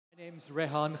name's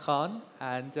Rehan Khan,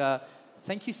 and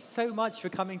thank you so much for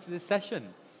coming to this session.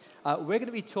 We're going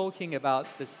to be talking about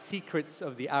the secrets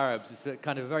of the Arabs. It's a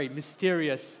kind of very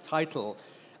mysterious title,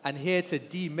 and here to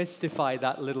demystify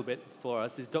that a little bit for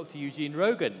us is Dr. Eugene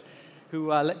Rogan, who,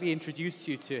 let me introduce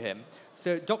you to him.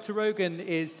 So Dr. Rogan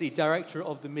is the director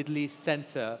of the Middle East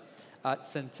Center at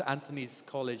St. Anthony's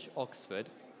College, Oxford.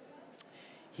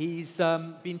 He's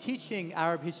been teaching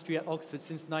Arab history at Oxford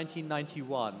since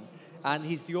 1991, and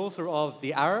he's the author of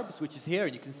The Arabs, which is here,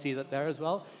 and you can see that there as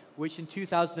well, which in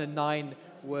 2009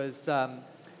 was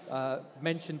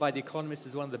mentioned by The Economist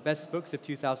as one of the best books of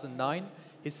 2009.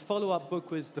 His follow-up book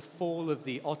was The Fall of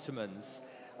the Ottomans.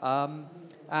 And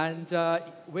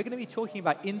we're going to be talking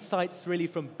about insights really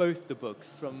from both the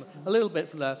books, from a little bit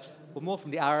from the, well, more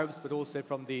from the Arabs, but also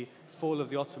from the Fall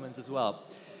of the Ottomans as well.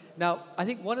 Now, I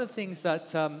think one of the things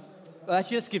that, well,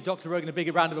 actually, let's give Dr. Rogan a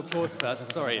big round of applause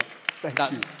first. Sorry.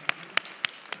 Thank you.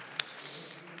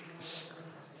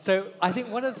 So I think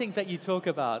one of the things that you talk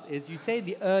about is you say in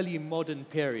the early modern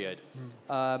period,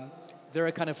 there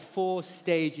are kind of four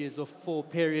stages or four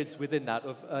periods within that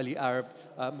of early Arab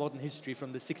modern history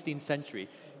from the 16th century.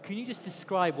 Can you just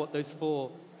describe what those four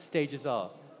stages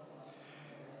are?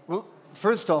 Well,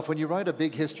 first off, when you write a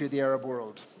big history of the Arab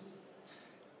world,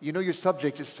 you know your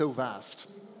subject is so vast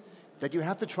that you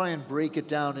have to try and break it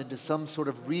down into some sort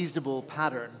of reasonable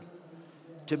pattern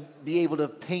to be able to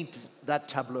paint that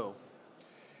tableau.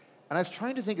 And I was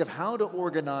trying to think of how to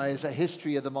organize a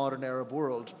history of the modern Arab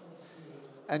world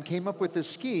and came up with this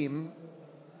scheme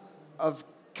of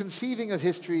conceiving of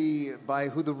history by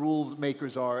who the rule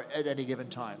makers are at any given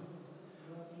time.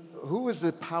 Who is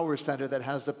the power center that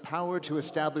has the power to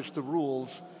establish the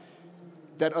rules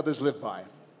that others live by?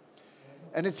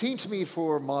 And it seemed to me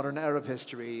for modern Arab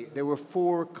history, there were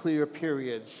four clear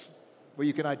periods where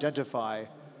you can identify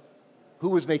who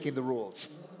was making the rules.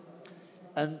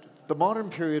 And the modern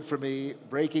period for me,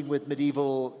 breaking with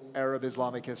medieval Arab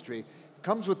Islamic history,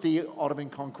 comes with the Ottoman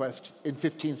conquest in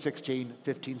 1516,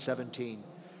 1517,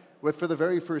 where for the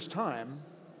very first time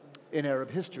in Arab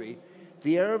history,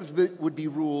 the Arabs would be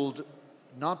ruled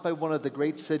not by one of the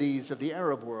great cities of the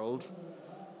Arab world,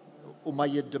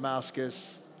 Umayyad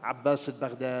Damascus, Abbasid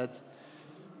Baghdad,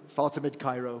 Fatimid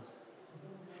Cairo,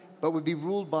 but would be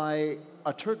ruled by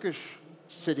a Turkish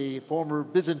city, former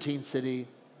Byzantine city,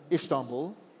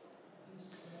 Istanbul.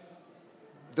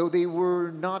 Though they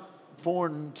were not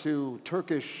foreign to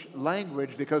Turkish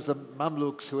language because the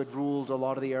Mamluks who had ruled a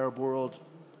lot of the Arab world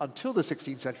until the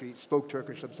 16th century spoke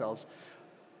Turkish themselves.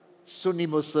 Sunni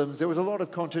Muslims, there was a lot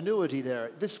of continuity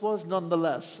there. This was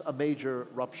nonetheless a major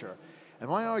rupture. And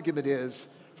my argument is,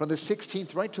 from the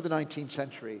 16th right to the 19th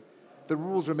century, the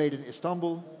rules were made in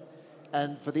Istanbul,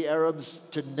 and for the Arabs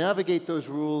to navigate those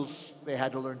rules, they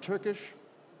had to learn Turkish,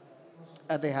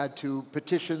 and they had to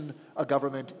petition a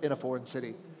government in a foreign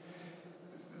city.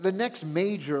 The next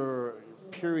major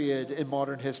period in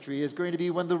modern history is going to be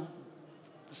when the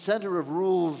center of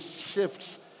rules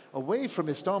shifts away from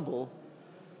Istanbul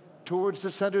towards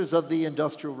the centers of the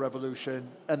Industrial Revolution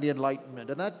and the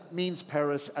Enlightenment, and that means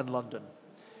Paris and London.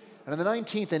 And in the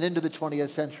 19th and into the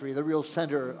 20th century, the real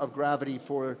center of gravity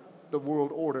for the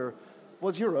world order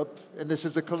was Europe, and this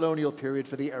is the colonial period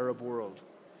for the Arab world.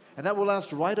 And that will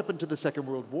last right up into the Second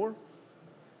World War,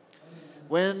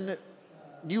 when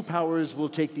new powers will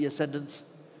take the ascendant.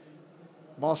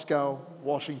 Moscow,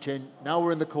 Washington, now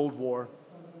we're in the Cold War.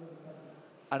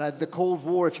 And the Cold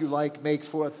War, if you like, makes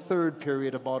for a third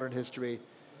period of modern history,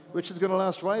 which is going to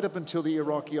last right up until the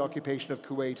Iraqi occupation of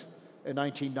Kuwait in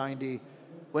 1990,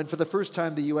 when for the first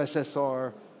time the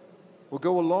USSR will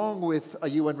go along with a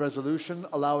UN resolution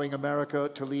allowing America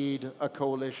to lead a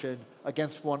coalition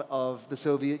against one of the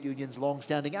Soviet Union's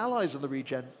long-standing allies in the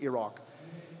region, Iraq.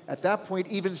 At that point,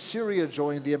 even Syria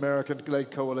joined the American-led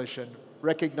coalition,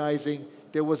 recognizing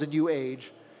there was a new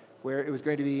age where it was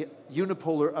going to be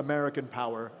unipolar American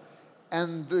power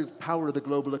and the power of the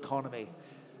global economy.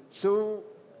 So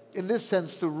in this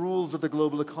sense, the rules of the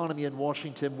global economy in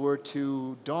Washington were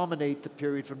to dominate the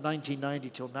period from 1990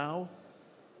 till now.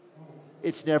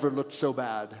 It's never looked so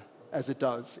bad as it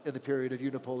does in the period of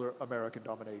unipolar American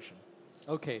domination.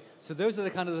 Okay, so those are the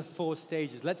kind of the four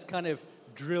stages. Let's kind of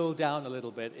drill down a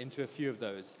little bit into a few of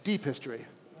those. Deep history.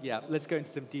 Yeah, let's go into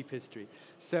some deep history.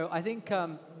 So I think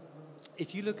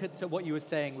if you look at what you were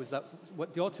saying was that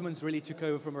what the Ottomans really took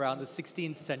over from around the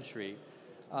 16th century,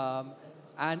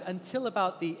 and until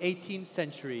about the 18th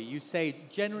century, you say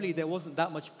generally there wasn't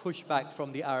that much pushback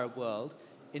from the Arab world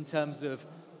in terms of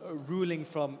ruling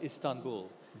from Istanbul.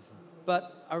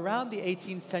 But around the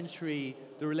 18th century,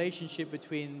 the relationship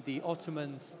between the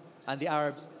Ottomans and the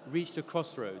Arabs reached a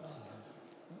crossroads.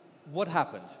 What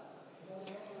happened?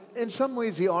 In some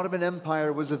ways, the Ottoman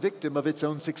Empire was a victim of its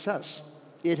own success.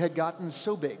 It had gotten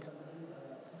so big.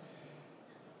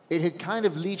 It had kind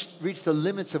of reached the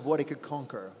limits of what it could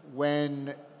conquer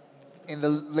when, in the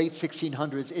late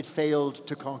 1600s, it failed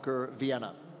to conquer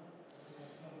Vienna.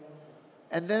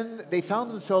 And then they found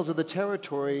themselves in the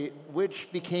territory which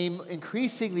became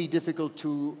increasingly difficult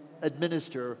to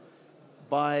administer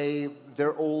by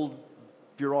their old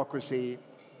bureaucracy.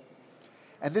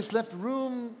 And this left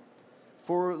room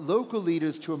for local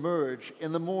leaders to emerge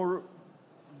in the more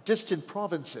distant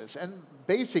provinces. And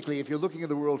basically, if you're looking at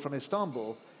the world from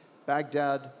Istanbul,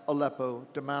 Baghdad, Aleppo,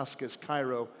 Damascus,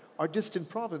 Cairo are distant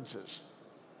provinces.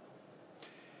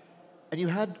 And you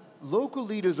had local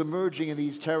leaders emerging in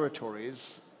these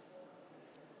territories,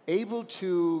 able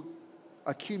to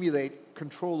accumulate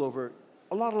control over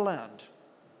a lot of land.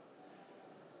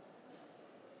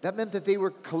 That meant that they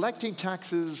were collecting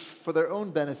taxes for their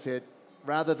own benefit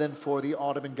rather than for the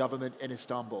Ottoman government in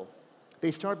Istanbul.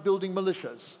 They start building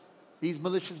militias. These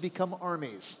militias become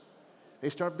armies. They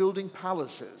start building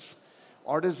palaces.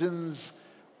 Artisans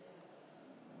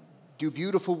do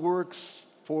beautiful works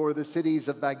for the cities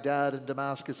of Baghdad and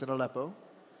Damascus and Aleppo.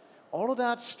 All of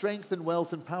that strength and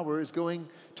wealth and power is going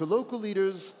to local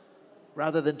leaders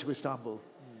rather than to Istanbul.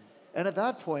 And at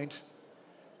that point,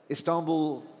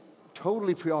 Istanbul,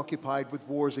 totally preoccupied with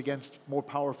wars against more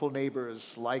powerful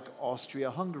neighbors like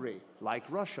Austria-Hungary, like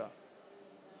Russia,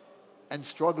 and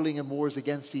struggling in wars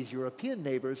against these European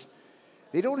neighbors,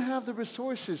 they don't have the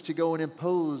resources to go and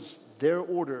impose their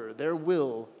order, their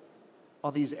will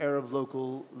on these Arab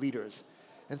local leaders.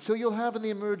 And so you'll have in the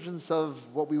emergence of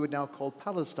what we would now call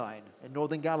Palestine in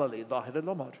northern Galilee, Zahir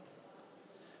al-Omar,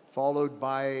 followed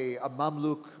by a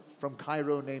Mamluk from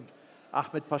Cairo named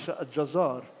Ahmed Pasha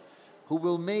al-Jazar, who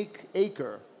will make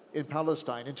Acre in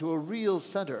Palestine into a real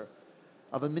center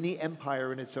of a mini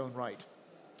empire in its own right.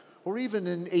 Or even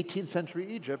in 18th century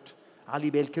Egypt, Ali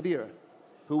Bey al-Kabir,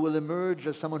 who will emerge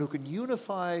as someone who can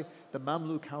unify the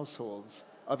Mamluk households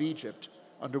of Egypt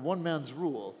under one man's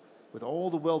rule, with all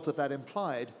the wealth that that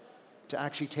implied, to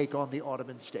actually take on the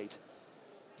Ottoman state.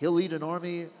 He'll lead an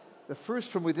army, the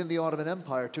first from within the Ottoman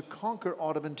Empire, to conquer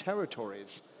Ottoman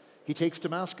territories. He takes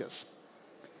Damascus.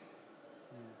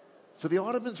 So the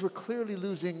Ottomans were clearly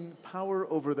losing power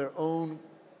over their own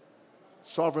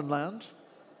sovereign land.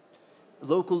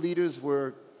 Local leaders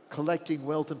were collecting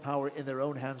wealth and power in their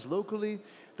own hands locally.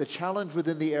 The challenge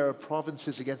within the Arab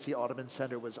provinces against the Ottoman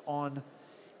center was on,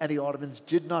 and the Ottomans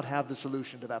did not have the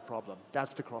solution to that problem.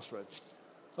 That's the crossroads.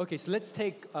 Okay, so let's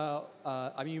take,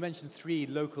 I mean, you mentioned 3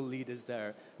 local leaders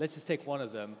there. Let's just take one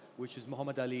of them, which is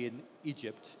Muhammad Ali in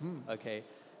Egypt. Okay,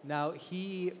 now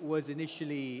he was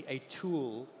initially a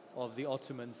tool of the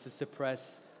Ottomans to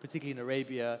suppress, particularly in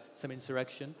Arabia, some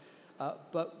insurrection.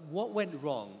 But what went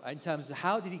wrong in terms of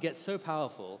how did he get so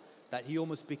powerful that he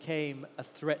almost became a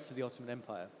threat to the Ottoman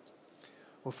Empire?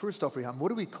 Well, first off, Rehan, what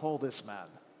do we call this man?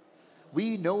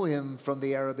 We know him from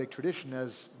the Arabic tradition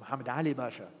as Muhammad Ali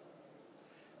Pasha.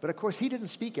 But of course, he didn't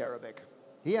speak Arabic.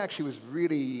 He actually was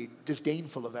really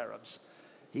disdainful of Arabs.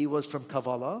 He was from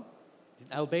Kavala.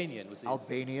 Albanian, was he?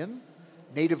 Albanian.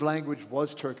 Native language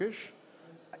was Turkish.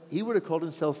 He would have called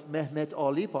himself Mehmet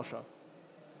Ali Pasha.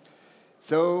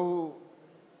 So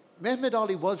Mehmet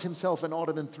Ali was himself an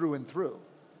Ottoman through and through.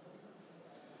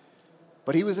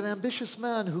 But he was an ambitious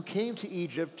man who came to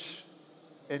Egypt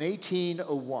in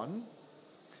 1801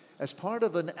 as part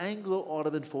of an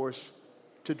Anglo-Ottoman force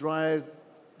to drive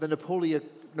the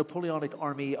Napoleonic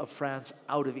army of France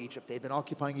out of Egypt. They'd been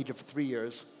occupying Egypt for 3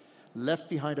 years, left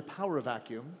behind a power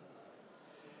vacuum.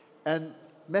 And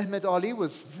Mehmet Ali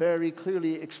was very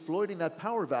clearly exploiting that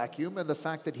power vacuum and the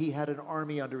fact that he had an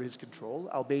army under his control,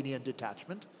 Albanian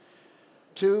detachment,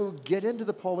 to get into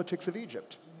the politics of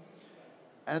Egypt.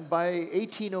 And by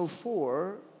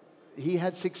 1804, he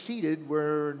had succeeded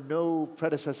where no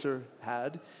predecessor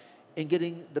had in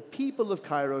getting the people of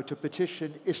Cairo to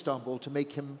petition Istanbul to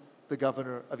make him the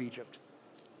governor of Egypt.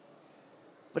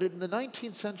 But in the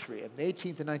 19th century, in the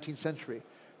 18th and 19th century,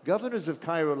 governors of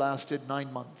Cairo lasted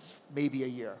 9 months, maybe a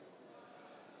year.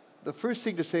 The first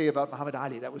thing to say about Muhammad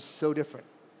Ali that was so different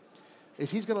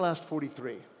is he's going to last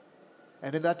 43.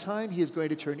 And in that time, he is going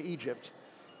to turn Egypt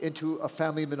into a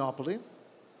family monopoly.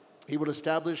 He will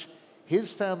establish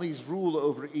his family's rule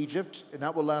over Egypt, and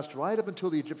that will last right up until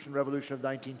the Egyptian Revolution of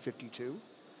 1952.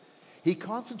 He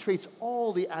concentrates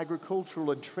all the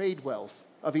agricultural and trade wealth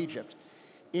of Egypt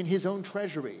in his own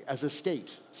treasury as a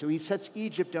state. So he sets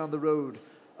Egypt down the road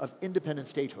of independent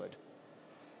statehood.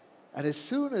 And as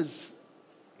soon as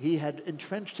he had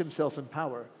entrenched himself in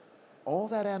power, all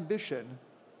that ambition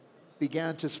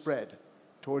began to spread.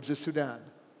 towards the Sudan,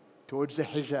 towards the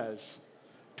Hijaz,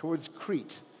 towards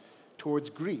Crete, towards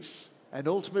Greece, and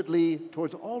ultimately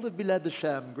towards all of Bilad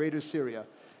al-Sham, Greater Syria,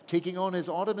 taking on his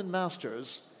Ottoman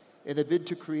masters in a bid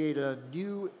to create a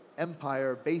new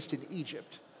empire based in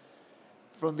Egypt.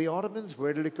 From the Ottomans,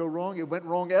 where did it go wrong? It went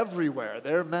wrong everywhere.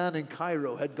 Their man in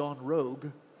Cairo had gone rogue,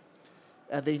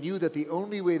 and they knew that the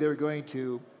only way they were going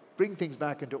to bring things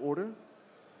back into order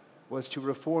was to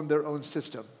reform their own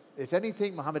system. If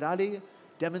anything, Muhammad Ali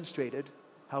demonstrated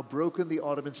how broken the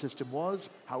Ottoman system was,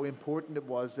 how important it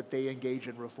was that they engage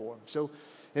in reform. So,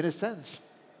 in a sense,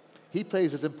 he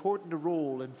plays as important a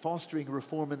role in fostering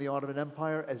reform in the Ottoman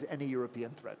Empire as any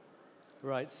European threat.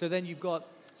 Right. So then you've got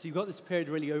this period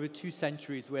really over 2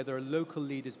 centuries where there are local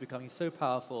leaders becoming so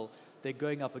powerful they're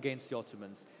going up against the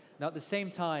Ottomans. Now, at the same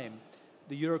time,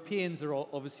 the Europeans are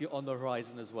obviously on the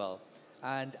horizon as well,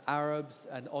 and Arabs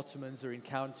and Ottomans are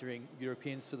encountering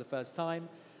Europeans for the first time,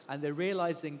 and they're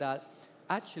realizing that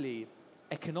actually,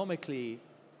 economically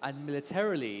and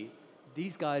militarily,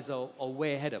 these guys are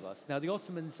way ahead of us. Now, the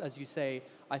Ottomans, as you say,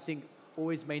 I think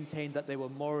always maintained that they were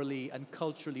morally and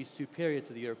culturally superior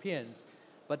to the Europeans,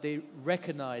 but they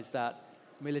recognized that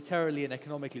militarily and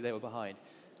economically they were behind.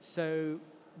 So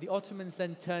the Ottomans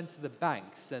then turned to the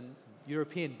banks and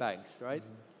European banks, right?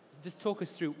 Mm-hmm. Just talk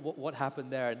us through what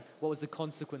happened there and what was the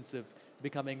consequence of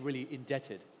becoming really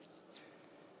indebted.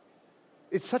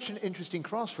 It's such an interesting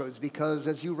crossroads because,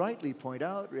 as you rightly point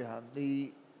out, Rehan,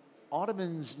 the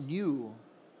Ottomans knew,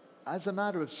 as a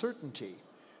matter of certainty,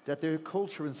 that their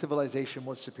culture and civilization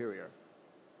was superior.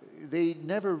 They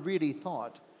never really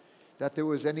thought that there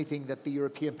was anything that the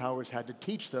European powers had to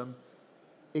teach them,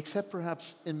 except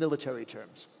perhaps in military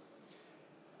terms.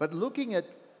 But looking at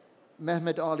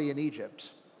Mehmed Ali in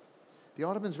Egypt, the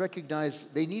Ottomans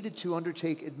recognized they needed to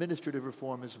undertake administrative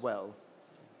reform as well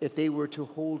if they were to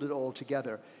hold it all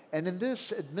together. And in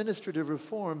this administrative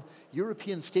reform,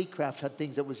 European statecraft had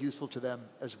things that was useful to them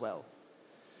as well.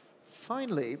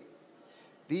 Finally,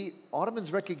 the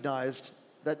Ottomans recognized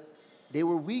that they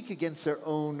were weak against their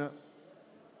own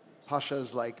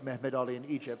pashas like Mehmed Ali in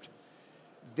Egypt.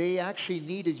 They actually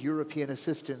needed European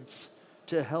assistance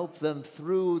to help them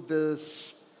through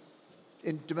this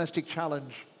domestic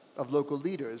challenge of local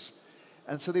leaders.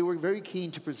 And so they were very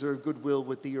keen to preserve goodwill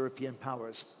with the European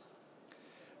powers.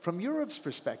 From Europe's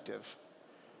perspective,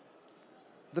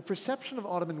 the perception of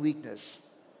Ottoman weakness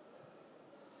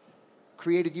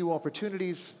created new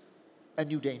opportunities and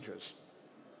new dangers.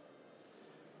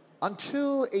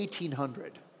 Until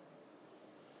 1800,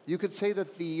 you could say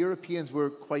that the Europeans were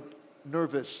quite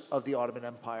nervous of the Ottoman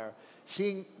Empire.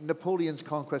 Seeing Napoleon's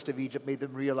conquest of Egypt made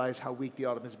them realize how weak the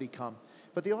Ottomans had become.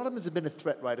 But the Ottomans had been a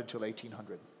threat right until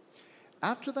 1800.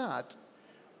 After that,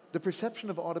 the perception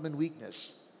of Ottoman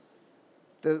weakness,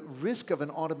 the risk of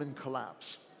an Ottoman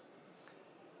collapse,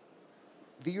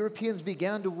 the Europeans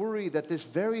began to worry that this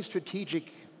very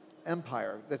strategic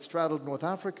empire that straddled North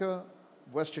Africa,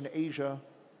 Western Asia,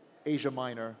 Asia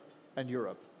Minor, and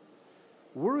Europe,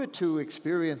 were it to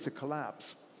experience a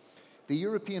collapse, the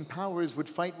European powers would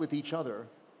fight with each other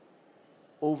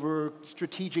over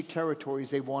strategic territories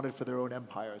they wanted for their own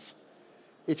empires.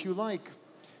 If you like,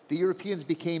 the Europeans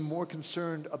became more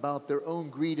concerned about their own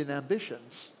greed and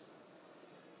ambitions.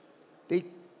 They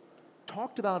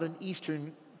talked about an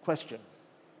Eastern question.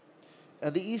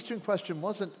 And the Eastern question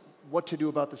wasn't what to do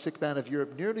about the sick man of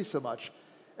Europe nearly so much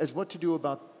as what to do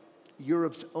about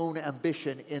Europe's own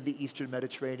ambition in the Eastern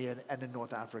Mediterranean and in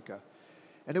North Africa.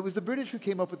 And it was the British who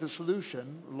came up with a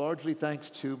solution, largely thanks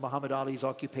to Muhammad Ali's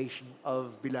occupation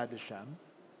of Bilad al-Sham.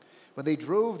 When they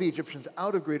drove the Egyptians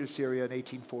out of Greater Syria in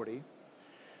 1840,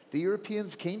 the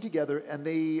Europeans came together and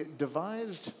they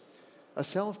devised a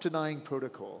self-denying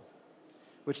protocol,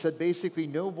 which said basically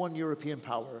no one European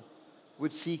power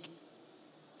would seek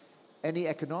any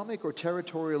economic or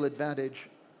territorial advantage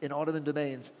in Ottoman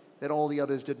domains that all the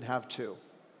others didn't have too.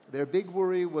 Their big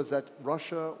worry was that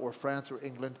Russia or France or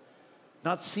England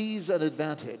not seize an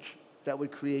advantage that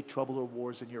would create trouble or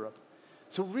wars in Europe.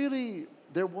 So really,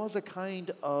 there was a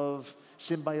kind of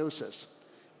symbiosis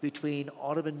between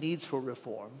Ottoman needs for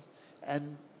reform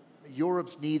and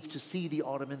Europe's needs to see the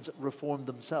Ottomans reform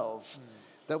themselves.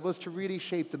 That was to really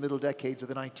shape the middle decades of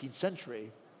the 19th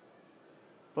century,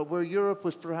 but where Europe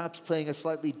was perhaps playing a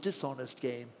slightly dishonest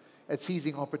game at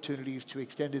seizing opportunities to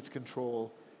extend its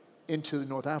control into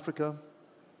North Africa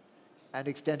and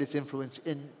extend its influence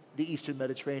in the Eastern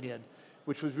Mediterranean,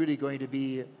 which was really going to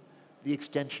be the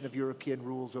extension of European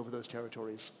rules over those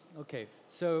territories. Okay,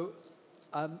 so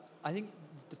I think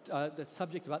the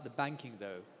subject about the banking,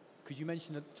 though, could you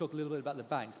talk a little bit about the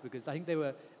banks? Because I think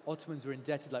Ottomans were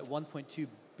indebted like $1.2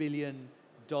 billion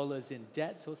dollars in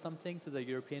debt or something to the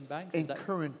European banks? In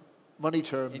current money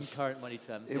terms. In current money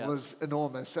terms, it was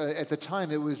enormous. At the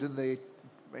time, it was in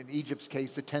Egypt's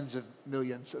case, the tens of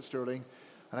millions of sterling.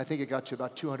 And I think it got to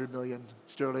about 200 million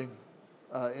sterling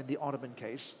in the Ottoman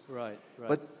case. Right.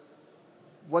 But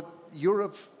what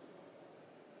Europe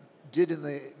did in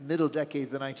the middle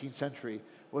decades of the 19th century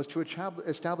was to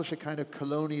establish a kind of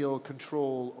colonial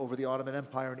control over the Ottoman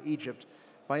Empire in Egypt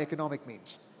by economic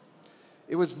means.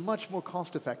 It was much more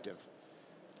cost effective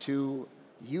to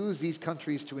use these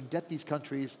countries, to indebt these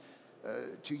countries,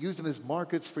 to use them as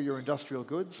markets for your industrial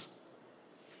goods.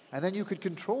 And then you could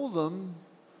control them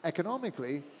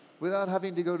economically without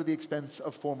having to go to the expense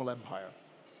of formal empire.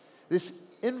 This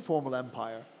informal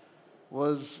empire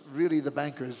was really the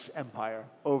bankers' empire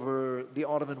over the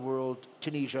Ottoman world,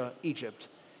 Tunisia, Egypt.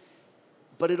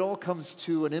 But it all comes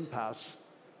to an impasse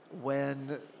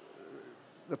when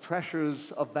the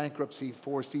pressures of bankruptcy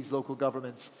force these local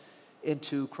governments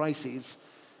into crises,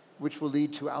 which will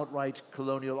lead to outright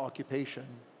colonial occupation.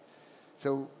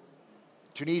 So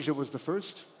Tunisia was the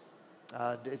first,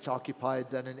 and it's occupied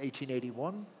then in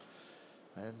 1881.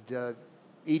 And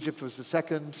Egypt was the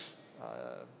second,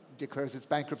 declares its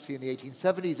bankruptcy in the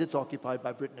 1870s. It's occupied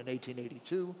by Britain in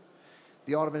 1882.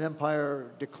 The Ottoman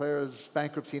Empire declares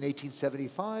bankruptcy in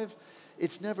 1875.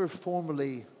 It's never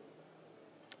formally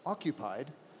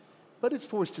occupied, but it's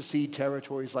forced to cede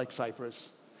territories like Cyprus.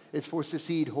 It's forced to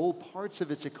cede whole parts of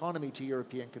its economy to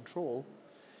European control.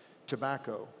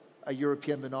 Tobacco, a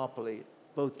European monopoly,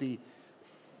 both the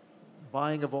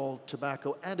buying of all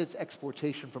tobacco and its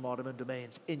exportation from Ottoman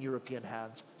domains in European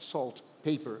hands. Salt,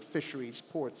 paper, fisheries,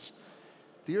 ports.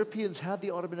 The Europeans had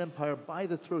the Ottoman Empire by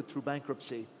the throat through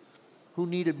bankruptcy. Who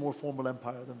needed more formal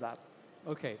empire than that?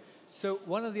 Okay, so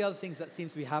one of the other things that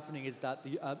seems to be happening is that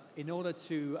in order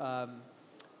to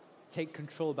take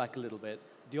control back a little bit,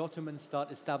 the Ottomans start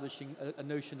establishing a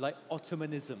notion like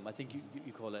Ottomanism, I think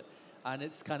you call it, and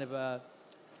it's kind of a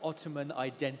Ottoman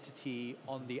identity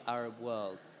on the Arab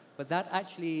world. But that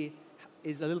actually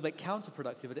is a little bit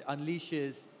counterproductive. It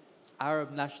unleashes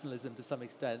Arab nationalism to some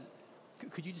extent.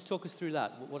 Could you just talk us through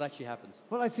that? What actually happens?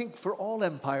 Well, I think for all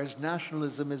empires,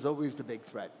 nationalism is always the big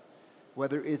threat.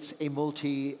 Whether it's a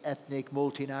multi-ethnic,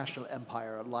 multinational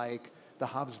empire like the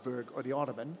Habsburg or the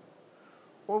Ottoman,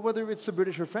 or whether it's the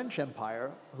British or French Empire,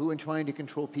 who in trying to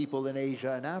control people in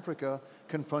Asia and Africa,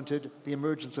 confronted the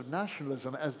emergence of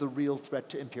nationalism as the real threat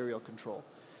to imperial control.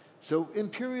 So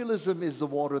imperialism is the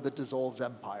water that dissolves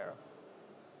empire.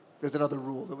 There's another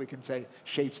rule that we can say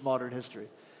shapes modern history.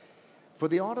 For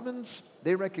the Ottomans,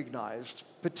 they recognized,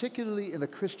 particularly in the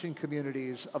Christian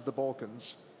communities of the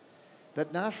Balkans,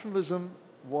 that nationalism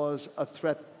was a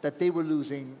threat that they were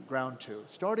losing ground to,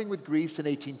 starting with Greece in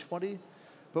 1820,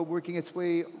 but working its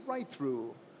way right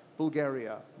through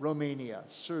Bulgaria, Romania,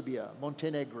 Serbia,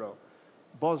 Montenegro,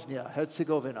 Bosnia,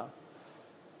 Herzegovina.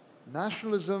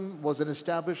 Nationalism was an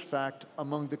established fact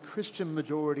among the Christian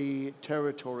majority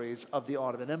territories of the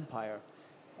Ottoman Empire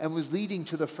and was leading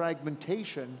to the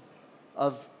fragmentation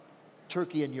of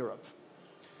Turkey and Europe.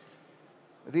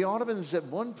 The Ottomans at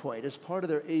one point, as part of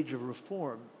their age of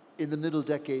reform in the middle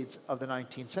decades of the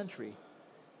 19th century,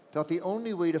 thought the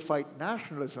only way to fight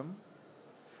nationalism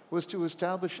was to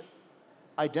establish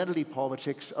identity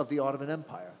politics of the Ottoman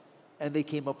Empire. And they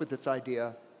came up with this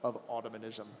idea of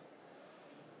Ottomanism.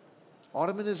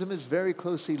 Ottomanism is very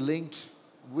closely linked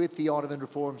with the Ottoman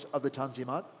reforms of the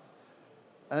Tanzimat,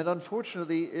 and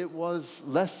unfortunately it was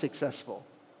less successful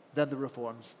than the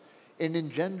reforms in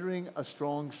engendering a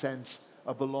strong sense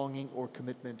of belonging or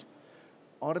commitment.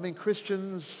 Ottoman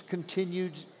Christians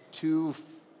continued to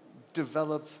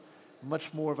develop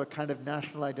much more of a kind of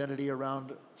national identity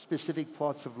around specific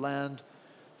plots of land,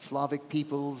 Slavic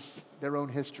peoples, their own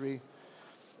history.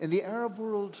 In the Arab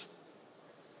world,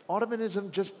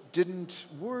 Ottomanism just didn't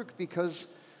work because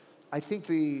I think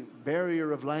the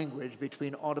barrier of language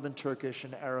between Ottoman Turkish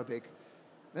and Arabic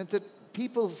meant that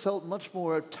people felt much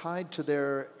more tied to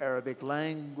their Arabic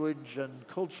language and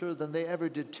culture than they ever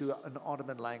did to an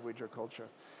Ottoman language or culture.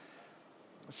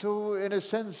 So in a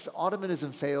sense,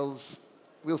 Ottomanism fails.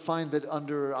 We'll find that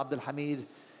under Abdul Hamid,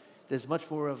 there's much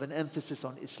more of an emphasis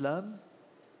on Islam.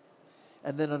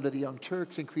 And then under the Young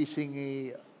Turks,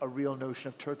 increasingly a real notion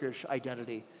of Turkish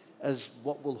identity as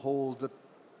what will hold the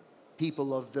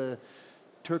people of the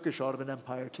Turkish Ottoman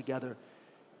Empire together.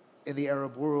 In the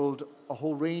Arab world, a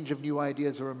whole range of new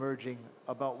ideas are emerging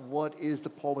about what is the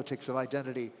politics of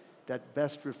identity that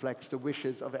best reflects the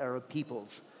wishes of Arab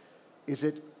peoples. Is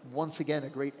it once again a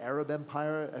great Arab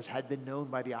empire as had been known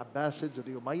by the Abbasids or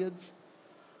the Umayyads?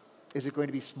 Is it going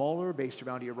to be smaller, based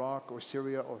around Iraq or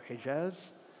Syria or Hijaz?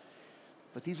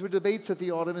 But these were debates that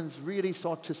the Ottomans really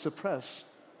sought to suppress.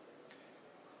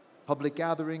 Public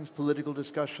gatherings, political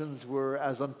discussions were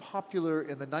as unpopular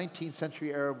in the 19th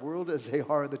century Arab world as they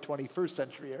are in the 21st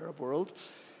century Arab world.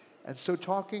 And so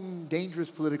talking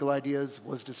dangerous political ideas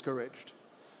was discouraged.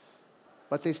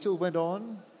 But they still went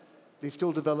on. They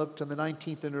still developed, and the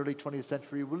 19th and early 20th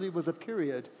century really was a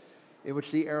period in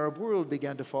which the Arab world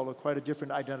began to follow quite a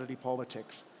different identity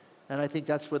politics. And I think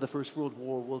that's where the First World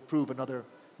War will prove another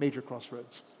major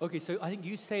crossroads. Okay, so I think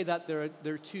you say that there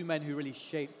are two men who really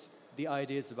shaped the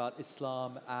ideas about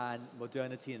Islam and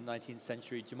modernity in the 19th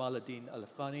century, Jamal ad-Din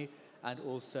al-Afghani and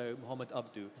also Muhammad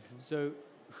Abdu. So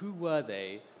who were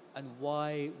they, and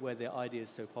why were their ideas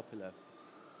so popular?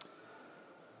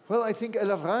 Well, I think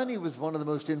al-Afghani was one of the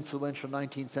most influential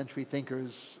 19th century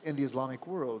thinkers in the Islamic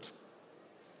world.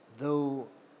 Though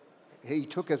he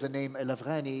took as a name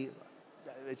al-Afghani,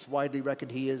 it's widely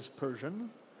reckoned he is Persian.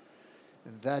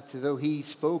 And that though he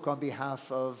spoke on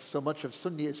behalf of so much of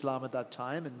Sunni Islam at that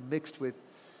time and mixed with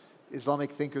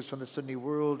Islamic thinkers from the Sunni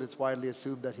world, it's widely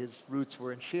assumed that his roots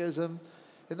were in Shiism.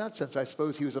 In that sense, I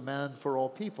suppose he was a man for all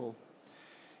people.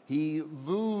 He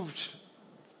moved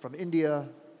from India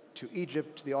to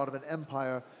Egypt, to the Ottoman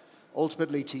Empire,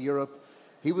 ultimately to Europe.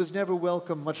 He was never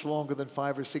welcome much longer than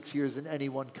 5 or 6 years in any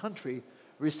one country.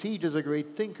 Received as a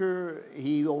great thinker,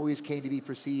 he always came to be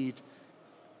perceived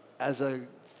as a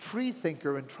free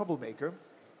thinker and troublemaker.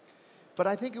 But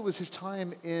I think it was his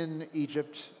time in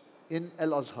Egypt, in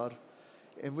Al-Azhar,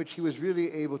 in which he was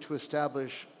really able to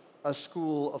establish a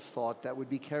school of thought that would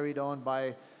be carried on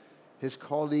by his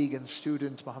colleague and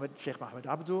student, Sheikh Mohammed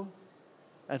Abdu,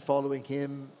 and following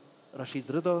him, Rashid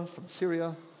Rida from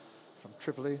Syria, from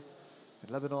Tripoli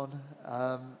in Lebanon,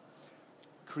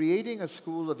 creating a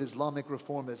school of Islamic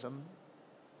reformism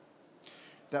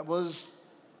that was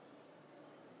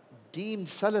deemed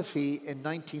Salafi in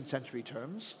 19th century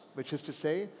terms, which is to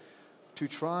say, to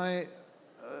try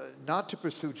not to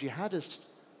pursue jihadist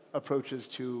approaches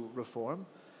to reform,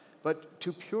 but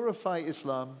to purify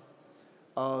Islam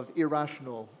of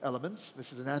irrational elements.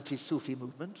 This is an anti-Sufi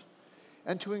movement.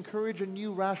 And to encourage a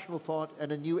new rational thought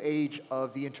and a new age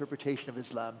of the interpretation of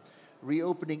Islam,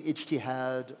 reopening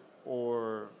ijtihad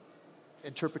or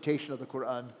interpretation of the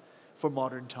Quran for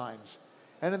modern times.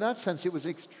 And in that sense, it was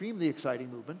an extremely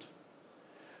exciting movement,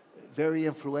 very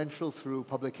influential through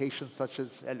publications such as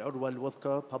Al-Urwa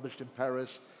al-Wuthqa, published in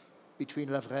Paris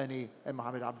between al-Afghani and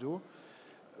Muhammad Abdu,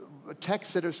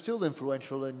 texts that are still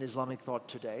influential in Islamic thought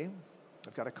today.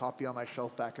 I've got a copy on my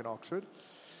shelf back in Oxford.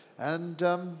 And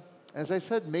as I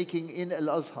said, making in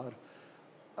Al-Azhar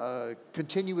a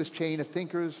continuous chain of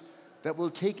thinkers that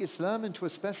will take Islam into a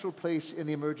special place in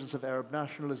the emergence of Arab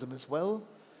nationalism as well,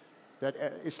 that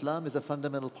Islam is a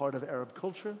fundamental part of Arab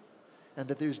culture, and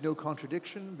that there's no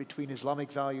contradiction between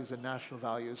Islamic values and national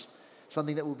values,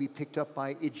 something that will be picked up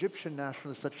by Egyptian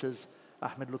nationalists such as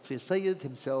Ahmed Lutfi Sayyid,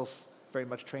 himself very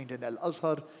much trained in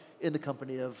Al-Azhar, in the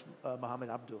company of Muhammad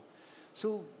Abdu.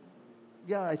 So,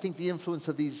 yeah, I think the influence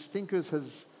of these thinkers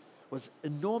was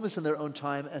enormous in their own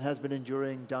time and has been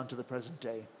enduring down to the present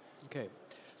day. Okay.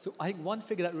 So I think one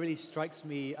figure that really strikes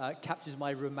me, captures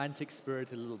my romantic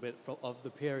spirit a little bit of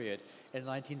the period in the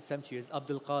 19th century is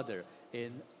Abdul Qadir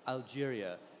in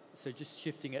Algeria. So just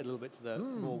shifting it a little bit to the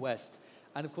more west.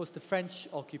 And of course, the French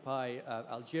occupy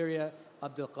Algeria.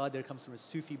 Abdul Qadir comes from a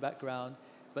Sufi background,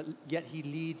 but yet he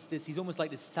leads this, he's almost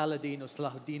like this Saladin or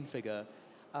Salahuddin figure.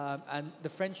 And the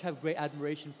French have great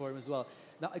admiration for him as well.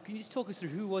 Now, can you just talk us through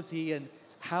who was he and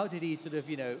how did he sort of,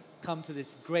 come to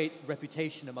this great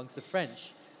reputation amongst the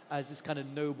French as this kind of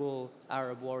noble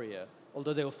Arab warrior,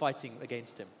 although they were fighting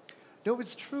against him? No,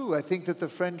 it's true. I think that the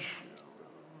French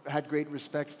had great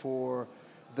respect for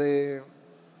the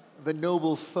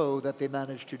noble foe that they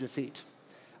managed to defeat.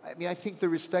 I mean, I think the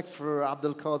respect for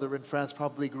Abdul Qadir in France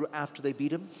probably grew after they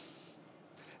beat him.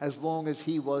 As long as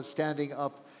he was standing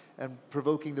up and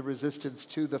provoking the resistance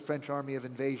to the French army of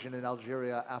invasion in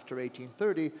Algeria after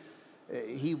 1830,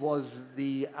 he was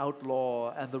the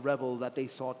outlaw and the rebel that they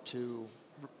sought to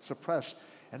suppress.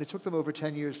 And it took them over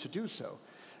 10 years to do so.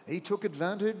 He took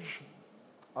advantage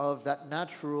of that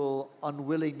natural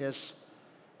unwillingness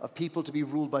of people to be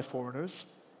ruled by foreigners,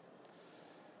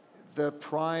 the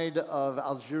pride of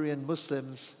Algerian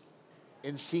Muslims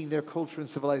in seeing their culture and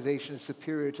civilization as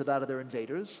superior to that of their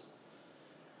invaders,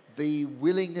 the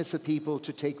willingness of people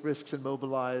to take risks and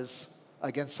mobilize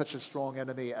against such a strong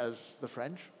enemy as the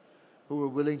French, who were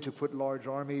willing to put large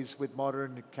armies with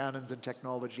modern cannons and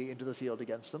technology into the field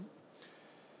against them.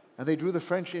 And they drew the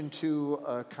French into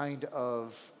a kind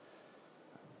of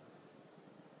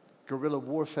guerrilla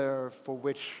warfare for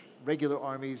which regular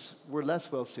armies were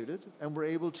less well suited and were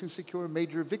able to secure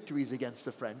major victories against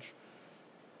the French.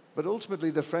 But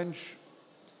ultimately, the French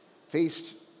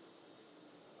faced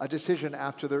a decision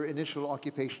after their initial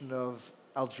occupation of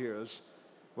Algiers,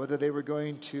 whether they were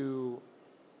going to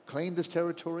claim this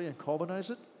territory and colonize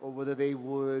it, or whether they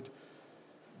would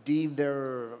deem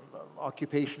their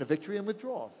occupation a victory and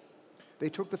withdraw. They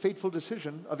took the fateful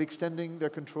decision of extending their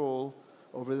control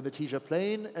over the Metija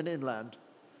Plain and inland.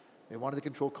 They wanted to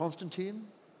control Constantine,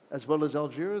 as well as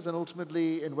Algiers, and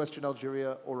ultimately in western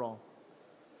Algeria, Oran.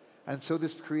 And so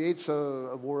this creates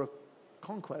a war of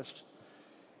conquest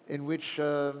in which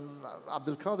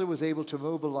Abdelkader was able to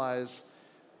mobilize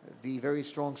the very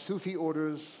strong Sufi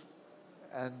orders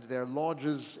and their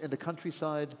lodges in the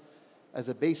countryside as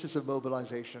a basis of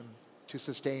mobilization to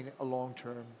sustain a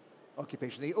long-term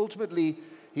occupation. Ultimately,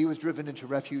 he was driven into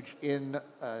refuge in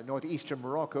northeastern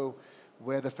Morocco,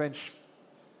 where the French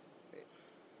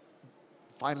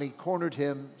finally cornered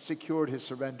him, secured his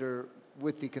surrender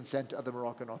with the consent of the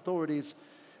Moroccan authorities,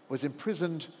 was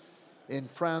imprisoned in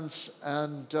France,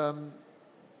 and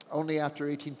only after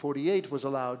 1848 was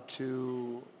allowed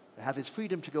to have his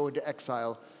freedom to go into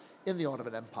exile in the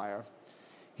Ottoman Empire.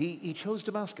 He chose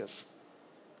Damascus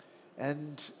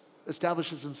and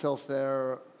establishes himself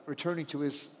there, returning to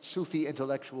his Sufi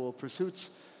intellectual pursuits.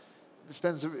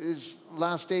 Spends his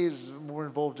last days more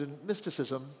involved in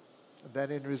mysticism than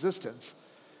in resistance.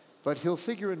 But he'll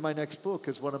figure in my next book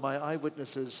as one of my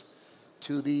eyewitnesses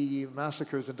to the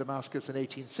massacres in Damascus in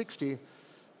 1860.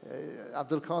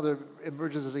 Abdelkader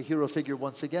emerges as a hero figure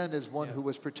once again as one who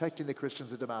was protecting the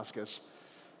Christians of Damascus,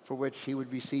 for which he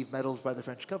would receive medals by the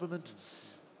French government.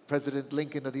 President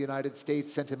Lincoln of the United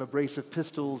States sent him a brace of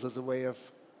pistols as a way of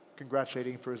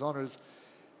congratulating for his honors,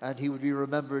 and he would be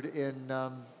remembered in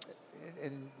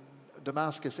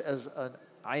Damascus as an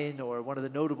ayn, or one of the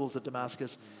notables of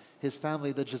Damascus. His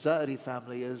family, the Jazairi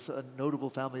family, is a notable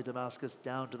family of Damascus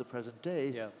down to the present day.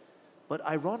 Yeah. But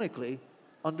ironically,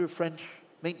 under French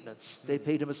maintenance, they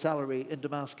paid him a salary in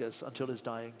Damascus until his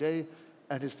dying day,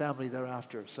 and his family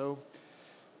thereafter. So,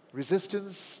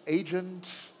 resistance, agent,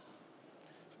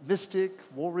 mystic,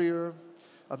 warrior,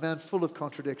 a man full of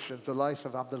contradictions. The life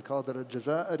of Abdelkader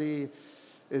al-Jazairi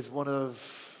is one of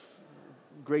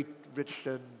great, rich,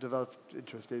 and developed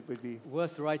interest. It would be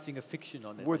worth writing a fiction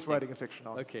on it. Worth writing a fiction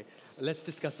on. Okay, let's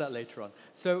discuss that later on.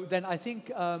 So then I think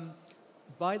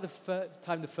by the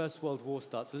time the First World War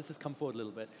starts, so this has come forward a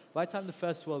little bit, by the time the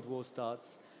First World War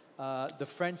starts, the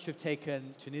French have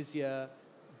taken Tunisia,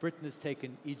 Britain has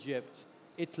taken Egypt,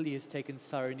 Italy has taken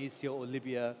Cyrenaica or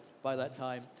Libya by that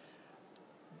time.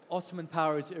 Ottoman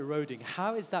power is eroding.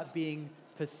 How is that being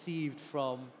perceived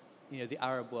from the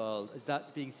Arab world? Is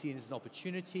that being seen as an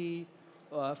opportunity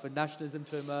for nationalism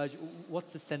to emerge?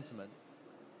 What's the sentiment?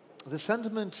 The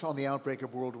sentiment on the outbreak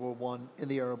of World War I in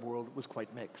the Arab world was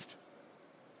quite mixed.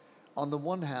 On the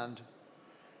one hand,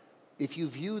 if you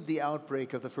viewed the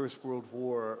outbreak of the First World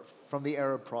War from the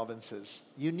Arab provinces,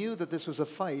 you knew that this was a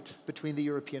fight between the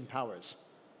European powers.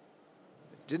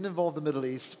 It didn't involve the Middle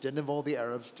East, didn't involve the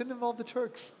Arabs, didn't involve the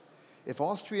Turks. If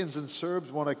Austrians and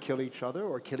Serbs want to kill each other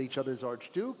or kill each other's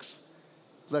archdukes,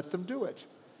 let them do it.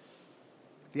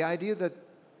 The idea that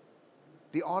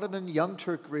the Ottoman Young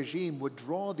Turk regime would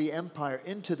draw the empire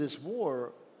into this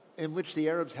war in which the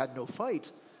Arabs had no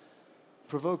fight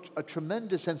provoked a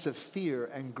tremendous sense of fear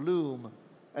and gloom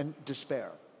and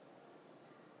despair.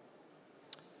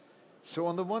 So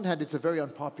on the one hand, it's a very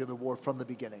unpopular war from the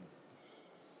beginning.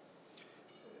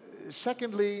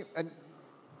 Secondly, and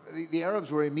the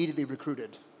Arabs were immediately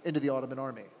recruited into the Ottoman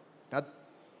army. Now,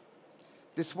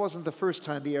 this wasn't the first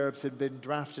time the Arabs had been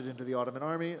drafted into the Ottoman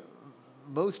army.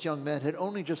 Most young men had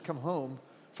only just come home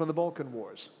from the Balkan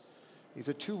Wars. These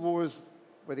are two wars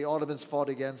where the Ottomans fought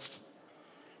against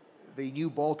the new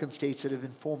Balkan states that had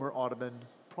been former Ottoman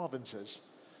provinces.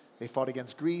 They fought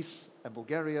against Greece and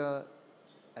Bulgaria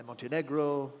and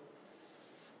Montenegro,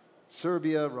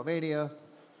 Serbia, Romania,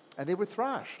 and they were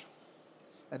thrashed.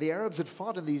 And the Arabs had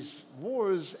fought in these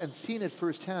wars and seen it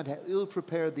firsthand how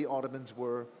ill-prepared the Ottomans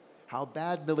were, how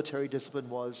bad military discipline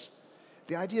was.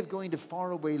 The idea of going to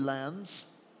faraway lands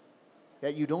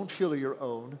that you don't feel are your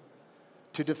own,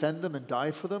 to defend them and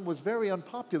die for them, was very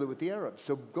unpopular with the Arabs.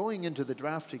 So going into the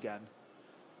draft again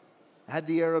had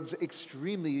the Arabs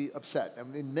extremely upset. I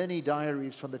mean, in many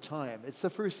diaries from the time, it's the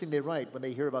first thing they write when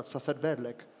they hear about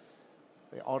Saferberlik,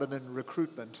 the Ottoman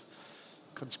recruitment,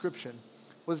 conscription,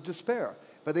 was despair.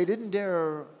 But they didn't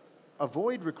dare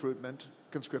avoid recruitment,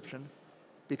 conscription,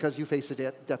 because you face a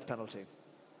death penalty.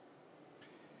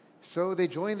 So they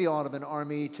joined the Ottoman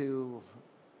army to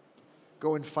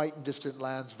go and fight in distant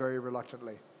lands very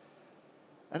reluctantly.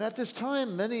 And at this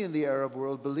time, many in the Arab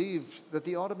world believed that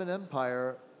the Ottoman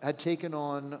Empire had taken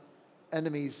on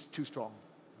enemies too strong.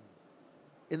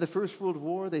 In the First World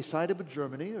War, they sided with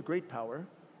Germany, a great power,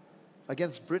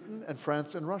 against Britain and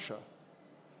France and Russia,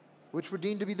 which were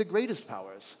deemed to be the greatest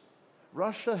powers.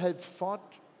 Russia had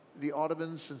fought the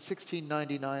Ottomans in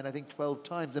 1699, I think 12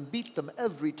 times, and beat them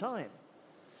every time.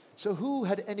 So who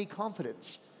had any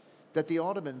confidence that the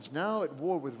Ottomans, now at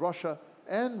war with Russia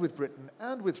and with Britain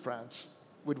and with France,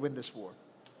 would win this war?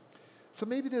 So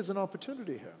maybe there's an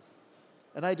opportunity here.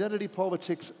 An identity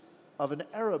politics of an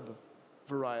Arab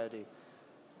variety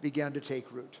began to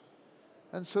take root.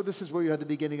 And so this is where you had the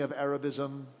beginning of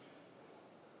Arabism,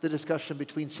 the discussion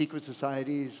between secret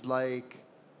societies like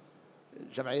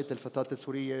جامعة الفتاة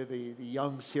السورية, the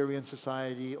young Syrian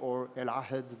society, or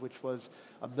العهد, which was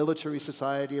a military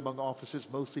society among officers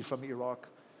mostly from Iraq,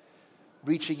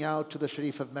 reaching out to the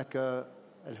Sharif of Mecca,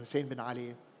 al-Hussein bin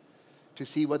Ali, to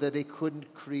see whether they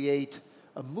couldn't create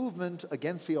a movement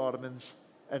against the Ottomans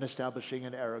and establishing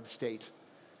an Arab state.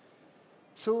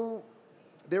 So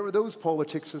there were those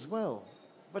politics as well.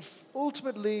 But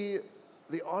ultimately,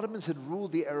 the Ottomans had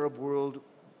ruled the Arab world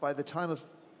by the time of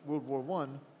World War I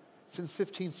since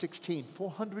 1516,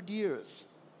 400 years.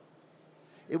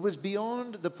 It was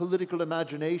beyond the political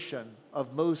imagination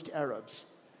of most Arabs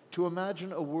to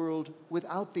imagine a world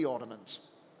without the Ottomans.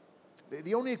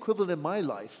 The only equivalent in my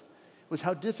life was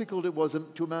how difficult it was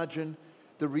to imagine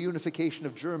the reunification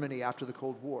of Germany after the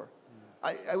Cold War.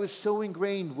 I was so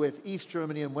ingrained with East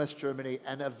Germany and West Germany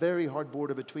and a very hard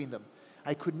border between them.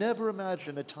 I could never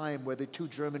imagine a time where the two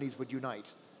Germanys would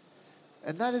unite.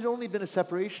 And that had only been a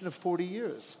separation of 40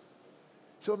 years.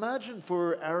 So imagine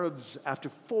for Arabs, after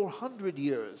 400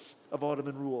 years of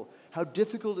Ottoman rule, how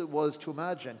difficult it was to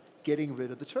imagine getting rid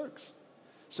of the Turks.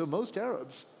 So most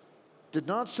Arabs did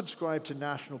not subscribe to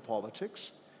national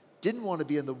politics, didn't want to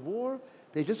be in the war,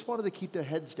 they just wanted to keep their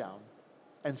heads down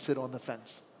and sit on the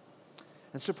fence.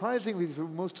 And surprisingly, through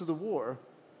most of the war,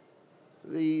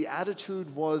 the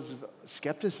attitude was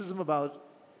skepticism about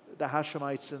the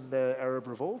Hashemites and the Arab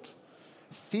revolt,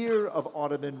 fear of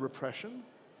Ottoman repression,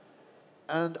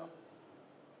 and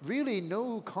really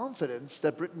no confidence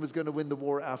that Britain was going to win the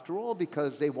war after all,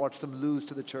 because they watched them lose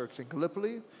to the Turks in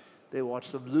Gallipoli, they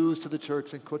watched them lose to the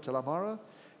Turks in Kut al Amara,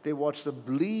 they watched them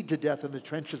bleed to death in the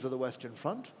trenches of the Western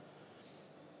Front.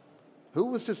 Who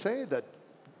was to say that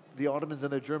the Ottomans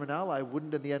and their German ally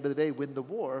wouldn't, in the end of the day, win the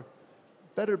war?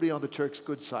 Better be on the Turks'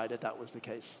 good side if that was the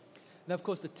case. Now, of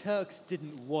course, the Turks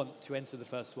didn't want to enter the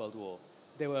First World War.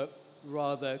 They were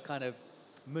rather kind of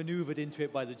maneuvered into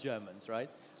it by the Germans, right?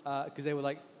 Because they were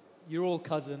like, you're all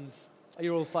cousins,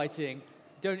 you're all fighting,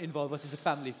 don't involve us, it's a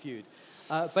family feud.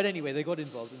 But anyway, they got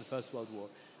involved in the First World War.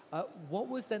 What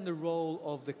was then the role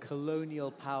of the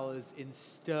colonial powers in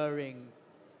stirring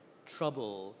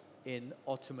trouble in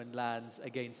Ottoman lands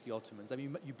against the Ottomans? I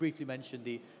mean, you briefly mentioned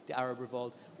the Arab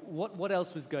revolt. What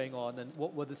else was going on, and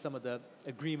what were some of the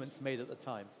agreements made at the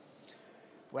time?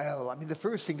 Well, I mean, the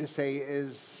first thing to say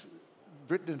is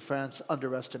Britain and France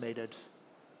underestimated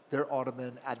their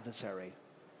Ottoman adversary.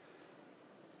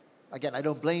 Again, I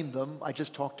don't blame them. I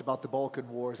just talked about the Balkan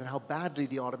Wars and how badly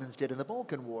the Ottomans did in the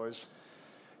Balkan Wars.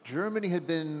 Germany had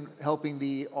been helping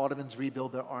the Ottomans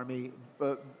rebuild their army.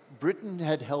 Britain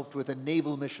had helped with a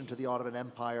naval mission to the Ottoman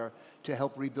Empire to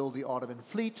help rebuild the Ottoman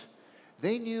fleet.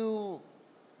 They knew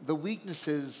the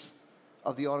weaknesses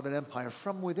of the Ottoman Empire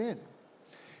from within.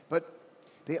 But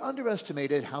they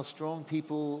underestimated how strong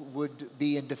people would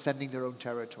be in defending their own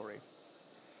territory.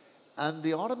 And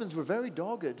the Ottomans were very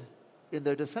dogged in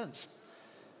their defense.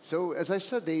 So, as I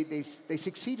said, they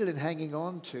succeeded in hanging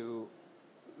on to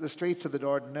the Straits of the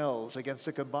Dardanelles against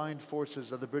the combined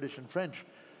forces of the British and French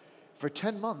for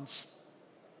 10 months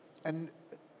and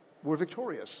were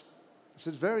victorious. This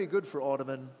is very good for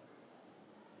Ottoman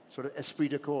sort of esprit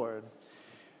de corps.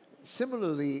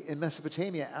 Similarly, in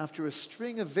Mesopotamia, after a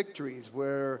string of victories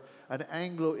where an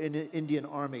Anglo-Indian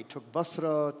army took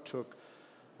Basra, took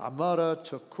Amara,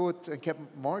 took Kut, and kept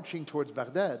marching towards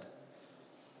Baghdad,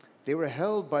 they were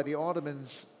held by the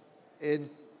Ottomans in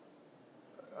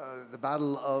the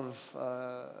Battle of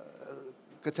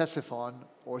Ctesiphon,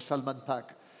 or Salman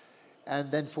Pak,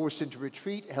 and then forced into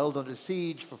retreat, held under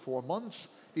siege for 4 months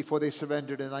before they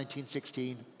surrendered in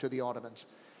 1916 to the Ottomans.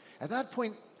 At that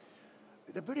point,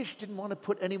 the British didn't want to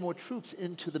put any more troops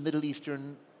into the Middle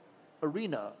Eastern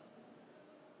arena.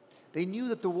 They knew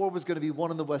that the war was going to be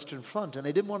won on the Western Front, and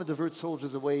they didn't want to divert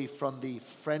soldiers away from the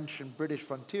French and British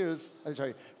frontiers,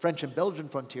 French and Belgian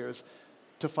frontiers,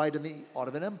 to fight in the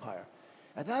Ottoman Empire.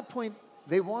 At that point,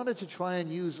 they wanted to try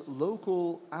and use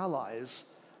local allies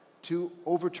to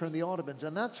overturn the Ottomans.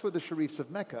 And that's where the Sharifs of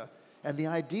Mecca and the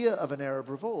idea of an Arab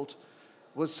revolt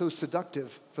was so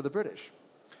seductive for the British.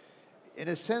 In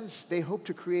a sense, they hoped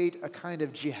to create a kind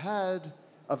of jihad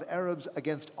of Arabs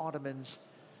against Ottomans,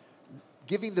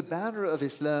 giving the banner of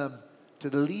Islam to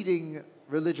the leading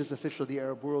religious official of the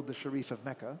Arab world, the Sharif of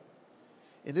Mecca.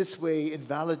 In this way,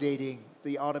 invalidating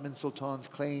the Ottoman Sultan's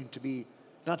claim to be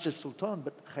not just Sultan,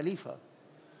 but Khalifa,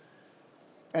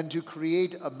 and to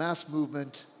create a mass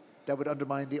movement that would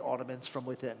undermine the Ottomans from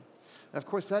within. And of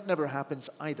course, that never happens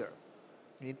either.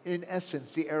 I mean, in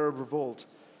essence, the Arab revolt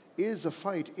is a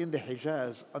fight in the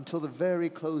Hijaz until the very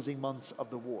closing months of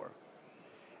the war.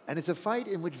 And it's a fight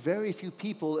in which very few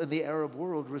people in the Arab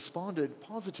world responded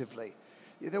positively.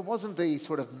 There wasn't the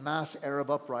sort of mass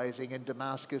Arab uprising in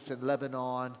Damascus, in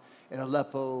Lebanon, in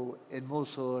Aleppo, in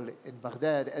Mosul, in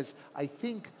Baghdad, as I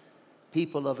think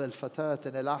people of Al-Fatat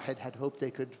and Al-Ahad had hoped they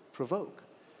could provoke.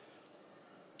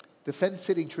 The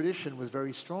fence-sitting tradition was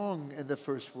very strong in the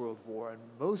First World War, and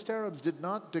most Arabs did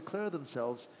not declare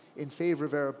themselves in favor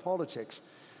of Arab politics.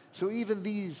 So even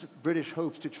these British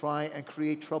hopes to try and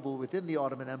create trouble within the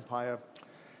Ottoman Empire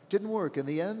didn't work. In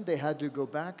the end, they had to go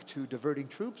back to diverting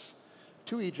troops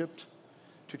to Egypt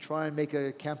to try and make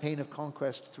a campaign of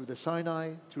conquest through the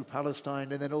Sinai, through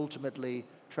Palestine, and then ultimately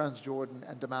Transjordan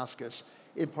and Damascus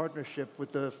in partnership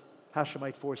with the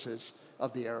Hashemite forces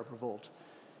of the Arab revolt.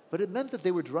 But it meant that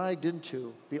they were dragged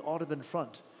into the Ottoman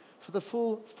front for the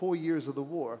full 4 years of the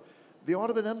war. The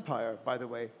Ottoman Empire, by the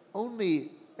way,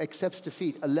 only accepts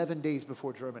defeat 11 days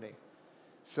before Germany.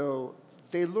 So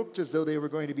they looked as though they were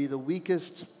going to be the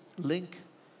weakest link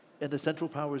in the Central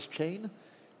Powers chain,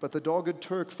 but the dogged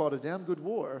Turk fought a damn good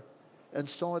war and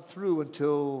saw it through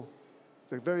until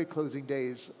the very closing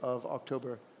days of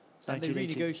October 1918. And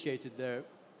they renegotiated their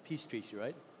peace treaty,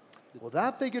 right? Well,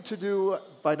 that they get to do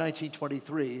by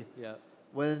 1923, Yeah.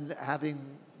 when having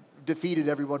defeated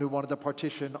everyone who wanted to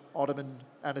partition Ottoman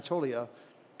Anatolia,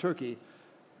 Turkey,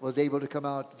 was able to come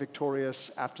out victorious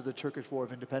after the Turkish War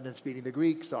of Independence, beating the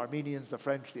Greeks, the Armenians, the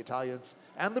French, the Italians,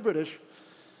 and the British,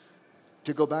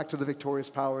 to go back to the victorious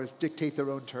powers, dictate their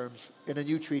own terms in a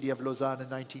new Treaty of Lausanne in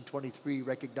 1923,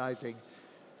 recognizing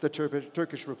the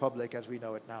Turkish Republic as we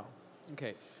know it now.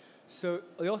 Okay. So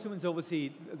the Ottomans,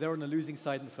 obviously, they're on the losing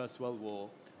side in the First World War.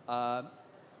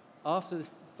 After the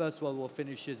First World War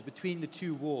finishes, between the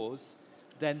two wars,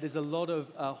 then there's a lot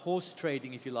of horse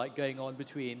trading, if you like, going on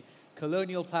between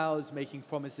colonial powers making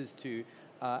promises to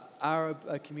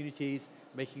Arab communities,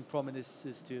 making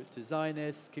promises to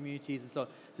Zionist communities, and so on.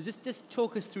 So just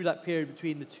talk us through that period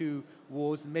between the two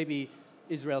wars, and maybe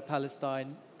Israel,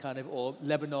 Palestine, kind of, or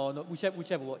Lebanon, or whichever what's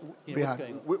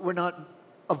going on. We're not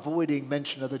avoiding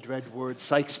mention of the dread words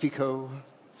Sykes-Picot,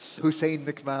 Hussein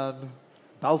McMahon,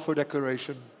 Balfour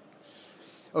Declaration.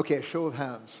 Okay, show of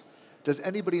hands. Does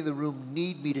anybody in the room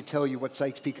need me to tell you what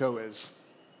Sykes-Picot is?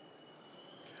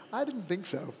 I didn't think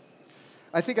so.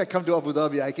 I think I come to Abu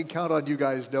Dhabi, I can count on you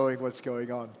guys knowing what's going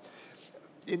on.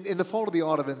 In the fall of the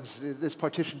Ottomans, this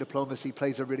partition diplomacy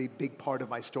plays a really big part of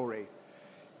my story.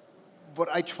 What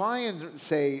I try and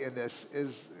say in this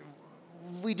is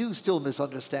we do still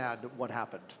misunderstand what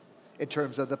happened in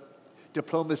terms of the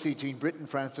diplomacy between Britain,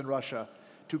 France, and Russia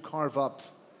to carve up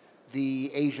the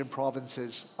Asian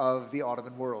provinces of the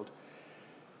Ottoman world.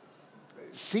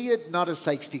 See it not as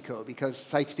Sykes-Picot, because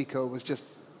Sykes-Picot was just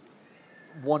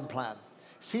one plan.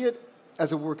 See it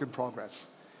as a work in progress.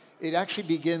 It actually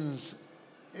begins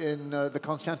in the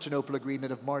Constantinople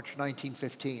Agreement of March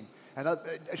 1915. And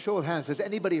a show of hands, has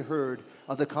anybody heard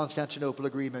of the Constantinople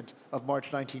Agreement of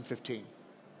March 1915?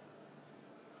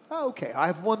 Oh, okay, I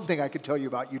have one thing I can tell you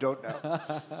about you don't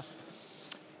know.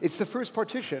 It's the first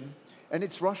partition, and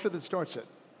it's Russia that starts it.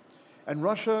 And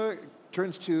Russia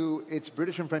turns to its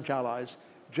British and French allies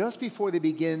just before they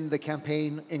begin the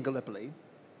campaign in Gallipoli,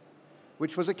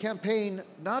 which was a campaign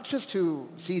not just to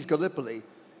seize Gallipoli,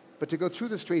 but to go through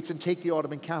the straits and take the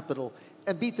Ottoman capital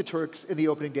and beat the Turks in the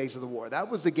opening days of the war. That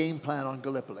was the game plan on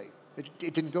Gallipoli. It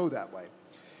didn't go that way.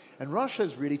 And Russia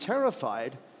is really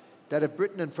terrified that if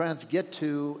Britain and France get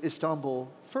to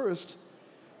Istanbul first,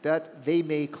 that they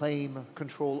may claim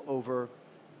control over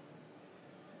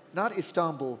not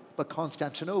Istanbul, but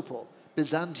Constantinople,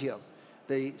 Byzantium,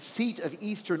 the seat of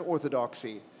Eastern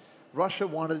Orthodoxy. Russia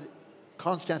wanted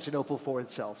Constantinople for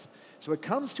itself. So it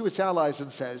comes to its allies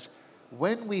and says,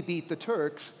 when we beat the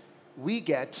Turks, we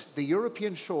get the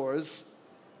European shores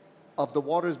of the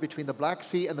waters between the Black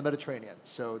Sea and the Mediterranean.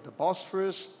 So the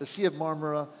Bosphorus, the Sea of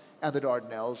Marmara, and the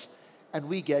Dardanelles, and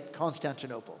we get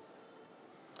Constantinople.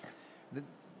 The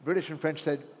British and French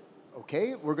said,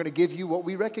 okay, we're going to give you what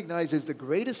we recognize as the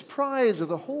greatest prize of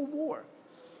the whole war.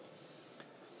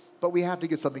 but we have to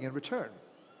get something in return.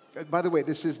 By the way,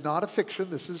 this is not a fiction.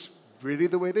 This is really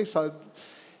the way they said.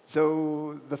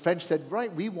 So the French said,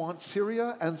 right, we want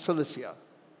Syria and Cilicia.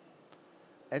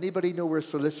 Anybody know where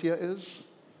Cilicia is?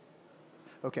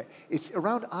 Okay, it's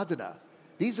around Adana.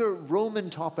 These are Roman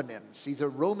toponyms. These are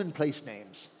Roman place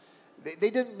names.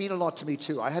 They didn't mean a lot to me,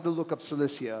 too. I had to look up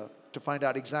Cilicia to find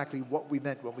out exactly what we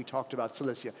meant when we talked about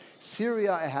Cilicia.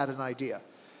 Syria, I had an idea.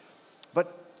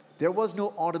 But there was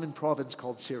no Ottoman province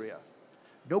called Syria.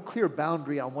 No clear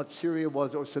boundary on what Syria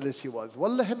was or Cilicia was.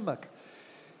 Wallah himmak.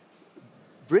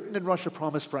 Britain and Russia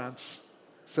promised France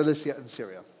Cilicia and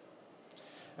Syria.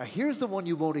 Now here's the one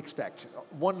you won't expect,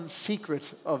 one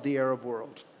secret of the Arab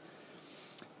world.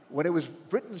 When it was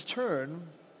Britain's turn,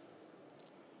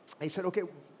 they said, okay,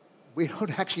 we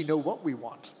don't actually know what we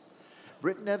want.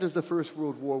 Britain enters the First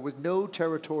World War with no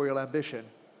territorial ambition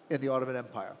in the Ottoman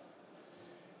Empire.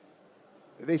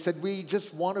 They said, we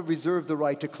just want to reserve the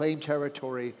right to claim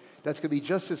territory that's going to be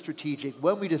just as strategic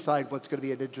when we decide what's going to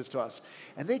be of interest to us.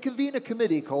 And they convened a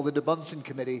committee called the de Bunsen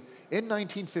Committee in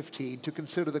 1915 to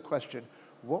consider the question,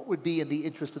 what would be in the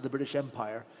interest of the British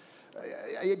Empire?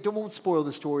 I won't spoil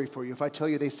the story for you if I tell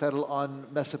you they settle on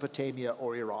Mesopotamia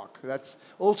or Iraq. That's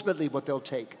ultimately what they'll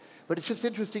take. But it's just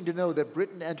interesting to know that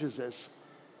Britain enters this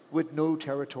with no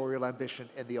territorial ambition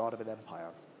in the Ottoman Empire.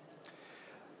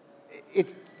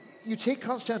 You take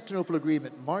Constantinople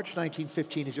Agreement, March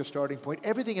 1915 is your starting point.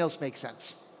 Everything else makes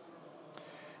sense.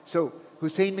 So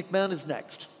Hussein McMahon is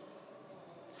next.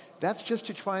 That's just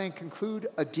to try and conclude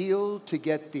a deal to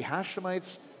get the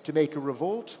Hashemites to make a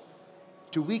revolt,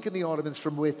 to weaken the Ottomans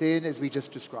from within, as we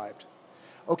just described.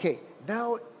 Okay,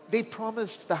 now they've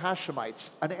promised the Hashemites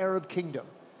an Arab kingdom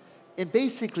in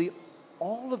basically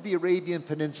all of the Arabian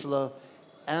Peninsula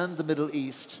and the Middle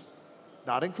East,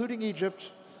 not including Egypt,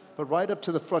 but right up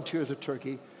to the frontiers of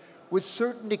Turkey, with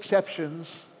certain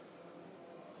exceptions,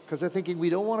 because they're thinking we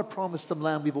don't want to promise them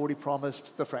land we've already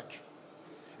promised the French.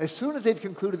 As soon as they've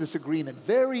concluded this agreement,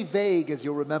 very vague, as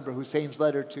you'll remember, McMahon's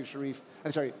letter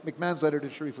to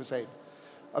Sharif Hussein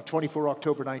of 24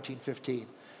 October 1915,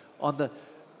 on the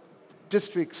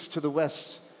districts to the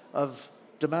west of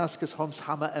Damascus, Homs,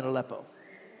 Hama, and Aleppo.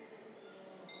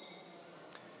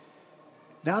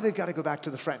 Now they've got to go back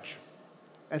to the French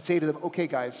and say to them, okay,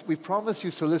 guys, we've promised you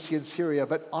Cilicia and Syria,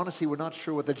 but honestly, we're not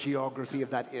sure what the geography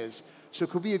of that is. So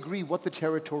could we agree what the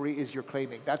territory is you're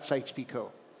claiming? That's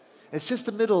Sykes-Picot. It's just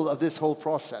the middle of this whole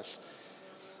process.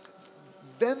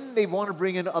 Then they want to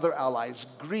bring in other allies,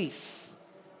 Greece,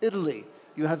 Italy.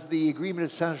 You have the agreement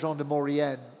of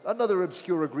Saint-Jean-de-Maurienne, another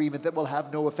obscure agreement that will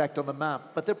have no effect on the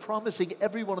map, but they're promising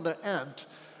everyone on their aunt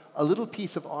a little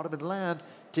piece of Ottoman land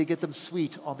to get them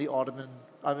sweet on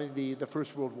the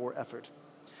First World War effort.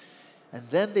 And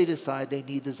then they decide they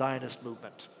need the Zionist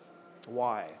movement.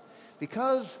 Why?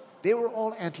 Because they were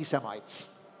all anti-Semites.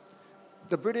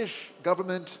 The British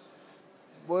government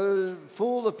was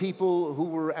full of people who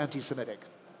were anti-Semitic.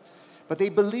 But they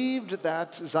believed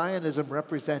that Zionism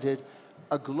represented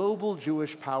a global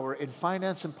Jewish power in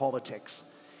finance and politics,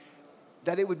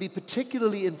 that it would be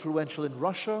particularly influential in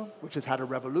Russia, which has had a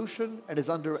revolution and is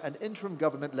under an interim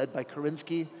government led by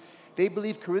Kerensky. They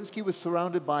believed Kerensky was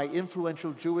surrounded by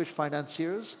influential Jewish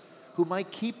financiers who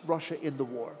might keep Russia in the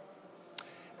war.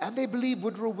 And they believed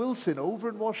Woodrow Wilson over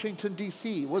in Washington,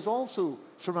 D.C. was also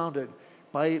surrounded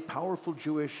by powerful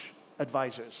Jewish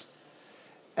advisors.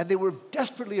 And they were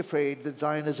desperately afraid that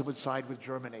Zionism would side with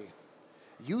Germany.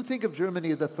 You think of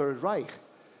Germany as the Third Reich,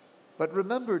 but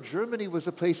remember, Germany was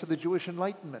the place of the Jewish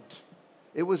Enlightenment.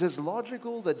 It was as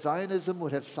logical that Zionism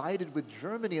would have sided with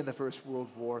Germany in the First World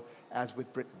War as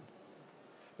with Britain.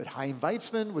 But Chaim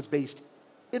Weizmann was based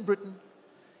in Britain.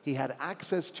 He had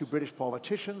access to British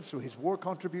politicians through his war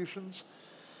contributions,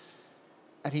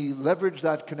 and he leveraged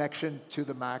that connection to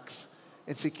the max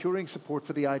in securing support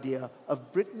for the idea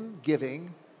of Britain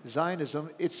giving Zionism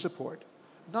its support,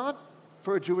 not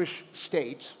for a Jewish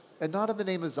state, and not in the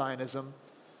name of Zionism,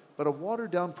 but a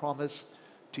watered-down promise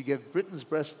to give Britain's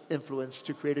best influence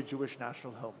to create a Jewish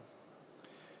national home.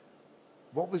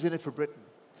 What was in it for Britain?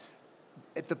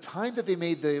 At the time that they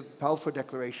made the Balfour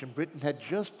Declaration, Britain had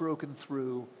just broken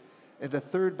through in the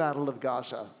Third Battle of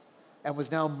Gaza and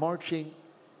was now marching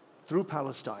through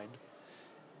Palestine.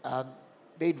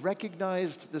 They'd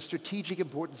recognized the strategic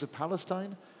importance of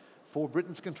Palestine for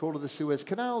Britain's control of the Suez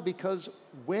Canal, because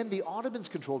when the Ottomans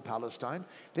controlled Palestine,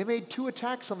 they made 2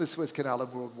 attacks on the Suez Canal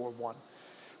in World War I.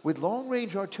 With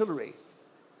long-range artillery,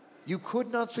 you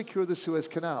could not secure the Suez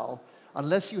Canal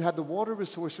unless you had the water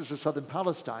resources of southern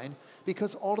Palestine,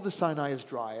 because all of the Sinai is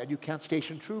dry and you can't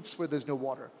station troops where there's no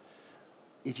water.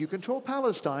 If you control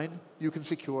Palestine, you can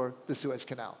secure the Suez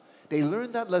Canal. They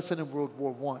learned that lesson in World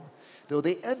War I. Though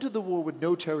they entered the war with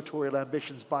no territorial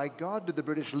ambitions, by God did the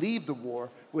British leave the war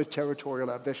with territorial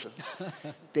ambitions.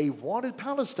 They wanted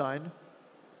Palestine,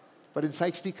 but in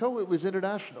Sykes-Picot it was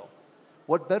international.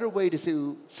 What better way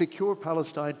to secure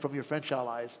Palestine from your French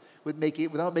allies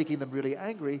without making them really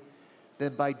angry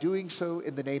than by doing so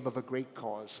in the name of a great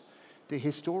cause? The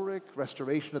historic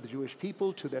restoration of the Jewish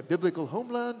people to their biblical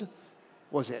homeland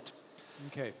was it.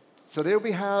 Okay. So there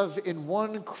we have, in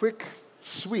one quick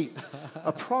sweep,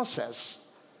 a process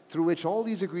through which all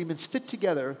these agreements fit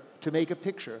together to make a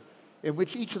picture in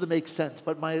which each of them makes sense.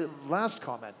 But my last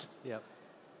comment,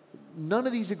 none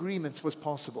of these agreements was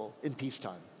possible in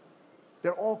peacetime.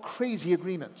 They're all crazy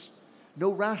agreements.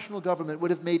 No rational government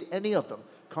would have made any of them.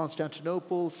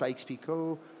 Constantinople,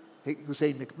 Sykes-Picot,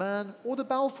 Hussein McMahon, or the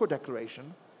Balfour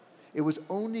Declaration. It was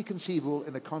only conceivable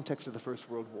in the context of the First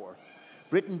World War.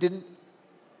 Britain didn't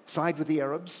side with the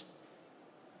Arabs,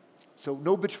 so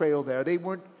no betrayal there. They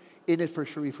weren't in it for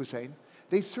Sharif Hussein.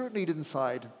 They certainly didn't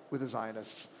side with the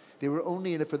Zionists. They were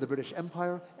only in it for the British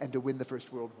Empire and to win the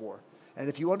First World War. And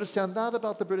if you understand that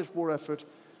about the British war effort,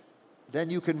 then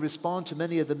you can respond to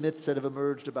many of the myths that have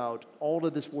emerged about all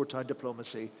of this wartime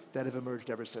diplomacy that have emerged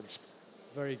ever since.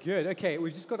 Very good. Okay,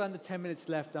 we've just got under 10 minutes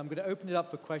left. I'm going to open it up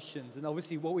for questions. And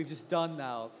obviously what we've just done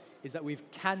now is that we've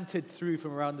cantered through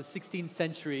from around the 16th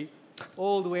century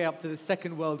all the way up to the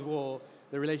Second World War,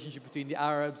 the relationship between the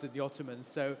Arabs and the Ottomans.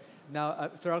 So now,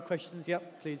 if there are questions,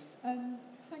 please.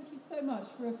 Thank you so much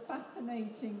for a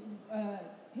fascinating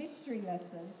history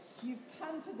lesson. You've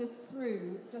cantered us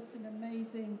through just an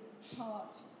amazing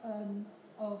part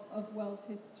of world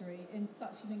history in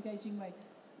such an engaging way.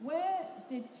 Where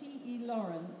did T.E.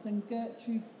 Lawrence and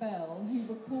Gertrude Bell, who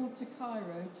were called to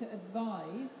Cairo to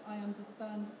advise, I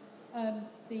understand,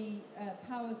 the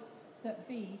powers that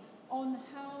be, on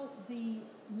how the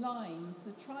lines,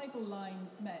 the tribal lines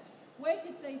met, where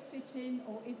did they fit in,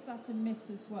 or is that a myth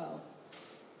as well?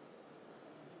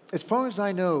 As far as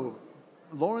I know,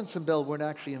 Lawrence and Bell weren't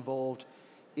actually involved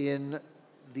in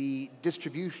the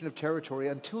distribution of territory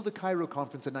until the Cairo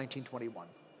Conference in 1921.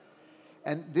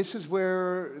 And this is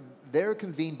where they're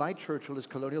convened by Churchill as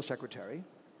colonial secretary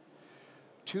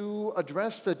to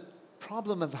address the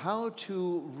problem of how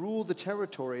to rule the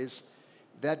territories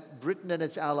that Britain and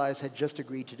its allies had just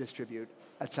agreed to distribute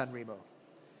at San Remo.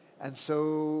 And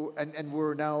so, and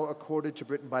were now accorded to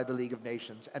Britain by the League of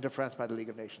Nations and to France by the League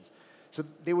of Nations. So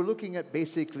they were looking at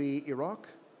basically Iraq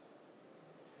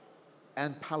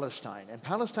and Palestine. And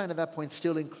Palestine at that point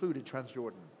still included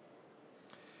Transjordan.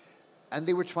 And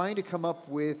they were trying to come up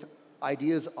with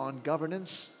ideas on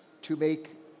governance to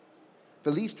make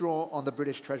the least draw on the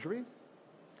British Treasury,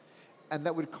 and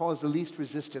that would cause the least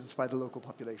resistance by the local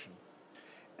population.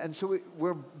 And so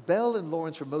where Bell and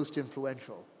Lawrence were most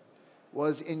influential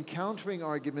was in countering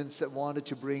arguments that wanted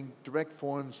to bring direct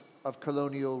forms of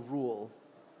colonial rule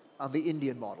on the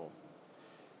Indian model,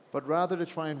 but rather to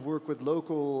try and work with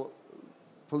local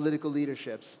political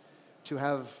leaderships to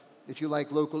have, if you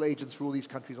like, local agents rule these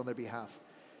countries on their behalf.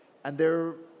 And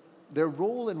their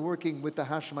role in working with the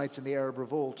Hashemites in the Arab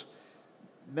Revolt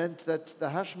meant that the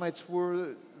Hashemites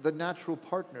were the natural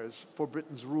partners for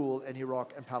Britain's rule in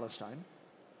Iraq and Palestine.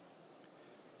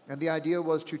 And the idea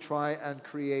was to try and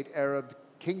create Arab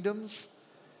kingdoms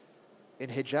in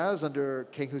Hijaz under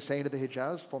King Hussein of the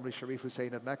Hijaz, formerly Sharif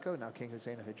Hussein of Mecca, now King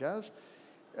Hussein of Hijaz.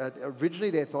 Originally,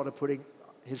 they thought of putting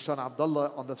his son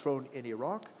Abdullah on the throne in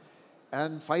Iraq,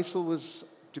 and Faisal was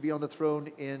to be on the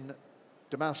throne in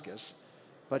Damascus.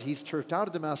 But he's turfed out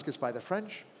of Damascus by the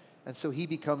French, and so he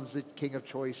becomes the king of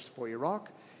choice for Iraq.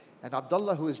 And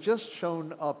Abdullah, who has just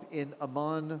shown up in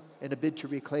Amman in a bid to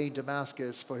reclaim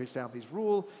Damascus for his family's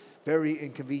rule, very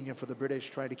inconvenient for the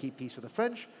British trying to keep peace with the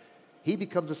French, he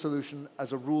becomes a solution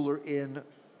as a ruler in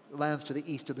lands to the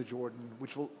east of the Jordan,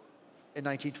 which will, in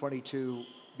 1922,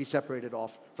 be separated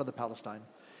off from the Palestine.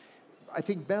 I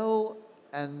think Bell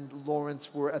and Lawrence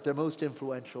were at their most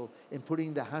influential in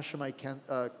putting the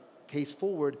Hashemite case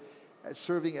forward as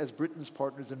serving as Britain's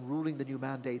partners in ruling the new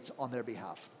mandates on their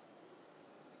behalf.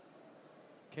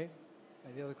 Okay,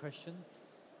 any other questions?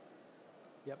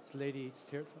 Yep, it's Lady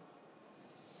Stewart.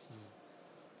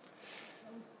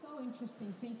 That was so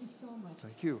interesting. Thank you so much.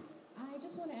 Thank you. I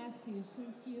just want to ask you,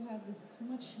 since you have this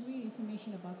much real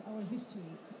information about our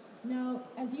history. Now,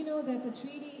 as you know, that the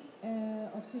Treaty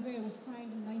of Seville was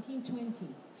signed in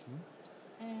 1920.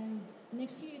 And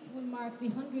next year it will mark the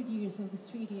 100 years of this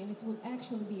treaty, and it will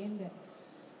actually be ended.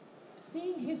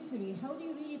 Seeing history, how do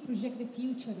you really project the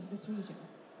future of this region?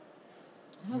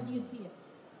 How do you see it?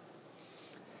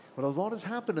 Well, a lot has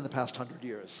happened in the past 100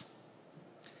 years.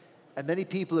 And many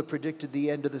people have predicted the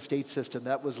end of the state system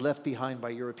that was left behind by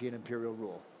European imperial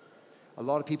rule. A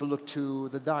lot of people look to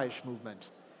the Daesh movement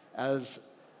as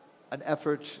an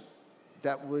effort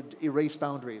that would erase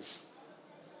boundaries,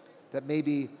 that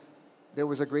maybe there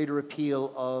was a greater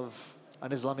appeal of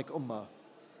an Islamic ummah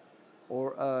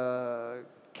or a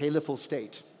caliphal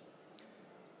state.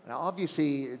 Now,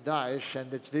 obviously, Daesh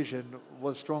and its vision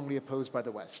was strongly opposed by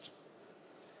the West.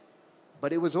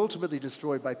 But it was ultimately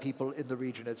destroyed by people in the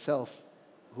region itself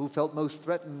who felt most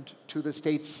threatened to the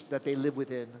states that they live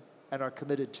within and are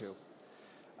committed to.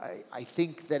 I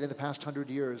think that in the past 100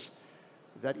 years,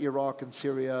 that Iraq and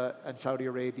Syria and Saudi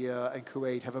Arabia and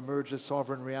Kuwait have emerged as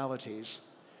sovereign realities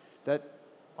that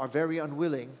are very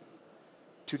unwilling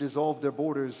to dissolve their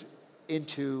borders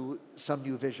into some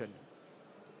new vision.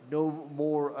 No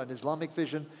more an Islamic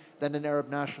vision than an Arab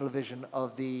national vision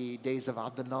of the days of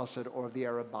Abdel Nasser or of the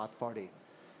Arab Ba'ath Party.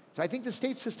 So I think the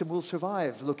state system will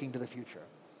survive looking to the future.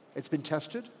 It's been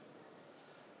tested.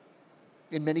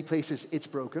 In many places, it's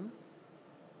broken.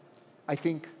 I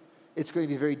think it's going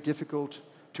to be very difficult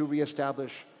to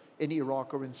reestablish in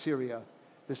Iraq or in Syria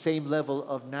the same level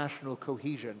of national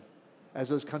cohesion as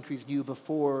those countries knew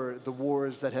before the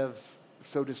wars that have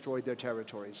so destroyed their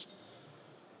territories.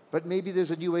 But maybe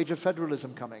there's a new age of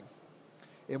federalism coming,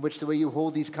 in which the way you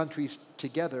hold these countries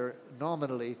together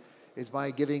nominally is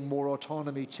by giving more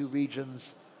autonomy to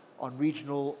regions on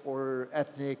regional or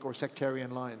ethnic or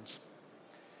sectarian lines.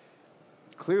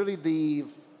 Clearly, the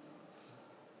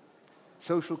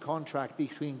social contract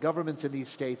between governments in these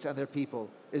states and their people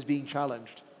is being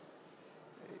challenged.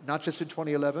 Not just in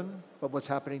 2011, but what's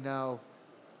happening now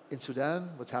in Sudan,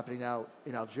 what's happening now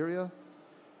in Algeria.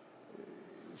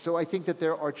 So I think that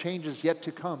there are changes yet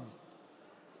to come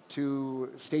to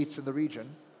states in the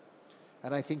region.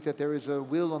 And I think that there is a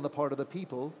will on the part of the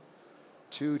people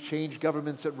to change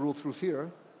governments that rule through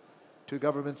fear to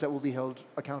governments that will be held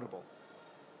accountable.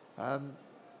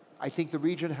 I think the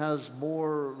region has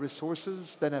more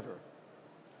resources than ever.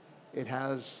 It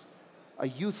has a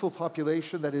youthful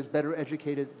population that is better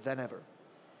educated than ever.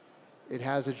 It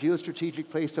has a geostrategic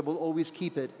place that will always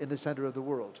keep it in the center of the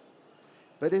world.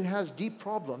 But it has deep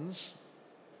problems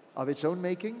of its own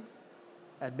making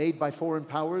and made by foreign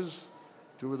powers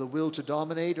through the will to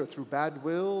dominate or through bad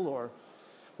will or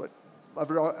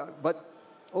whatever. But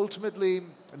ultimately,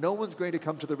 no one's going to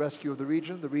come to the rescue of the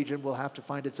region. The region will have to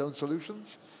find its own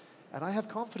solutions. And I have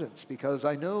confidence because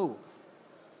I know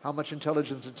how much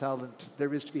intelligence and talent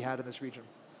there is to be had in this region.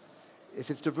 If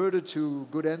it's diverted to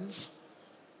good ends,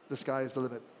 the sky is the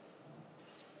limit.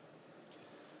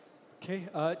 Okay,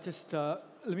 let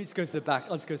me just go to the back.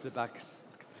 Let's go to the back.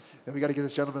 Then we got to give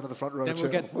this gentleman in the front row.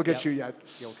 Then we'll get you yet.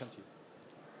 Yeah, we'll come to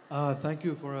you. Thank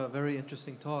you for a very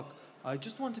interesting talk. I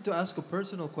just wanted to ask a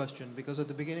personal question because at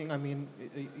the beginning, I mean,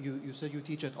 you said you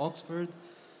teach at Oxford.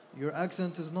 Your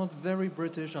accent is not very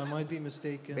British. I might be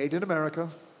mistaken. Made in America.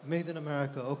 Made in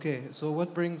America. Okay. So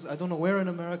what brings, I don't know where in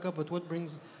America, but what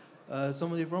brings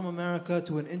somebody from America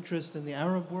to an interest in the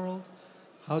Arab world?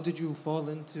 How did you fall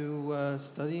into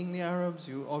studying the Arabs?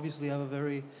 You obviously have a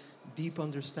very deep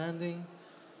understanding.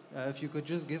 If you could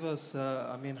just give us,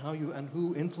 I mean, how you and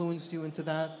who influenced you into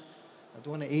that. I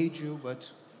don't want to age you,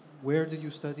 but where did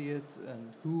you study it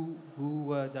and who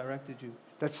directed you?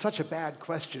 That's such a bad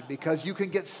question because you can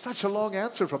get such a long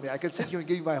answer from me. I could sit here and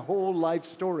give you my whole life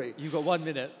story. You've got 1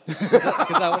 minute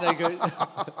because I want to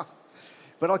go.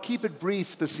 But I'll keep it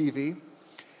brief, the CV.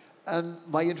 And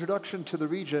my introduction to the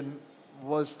region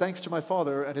was thanks to my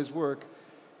father and his work.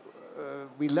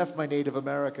 We left my native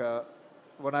America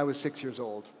when I was 6 years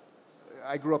old.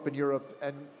 I grew up in Europe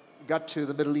and got to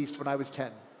the Middle East when I was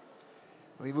 10.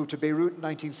 We moved to Beirut in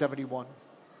 1971.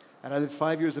 And I lived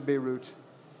 5 years in Beirut.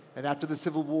 And after the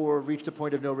Civil War reached a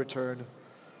point of no return,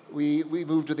 we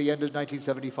moved at the end of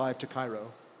 1975 to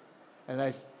Cairo. And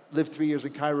I lived 3 years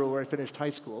in Cairo where I finished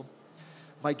high school.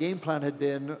 My game plan had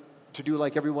been to do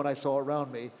like everyone I saw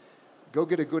around me, go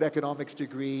get a good economics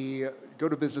degree, go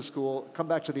to business school, come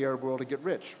back to the Arab world and get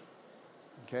rich.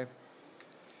 Okay?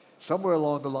 Somewhere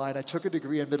along the line, I took a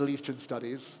degree in Middle Eastern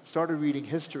studies, started reading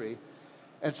history,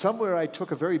 and somewhere I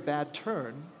took a very bad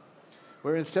turn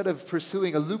where instead of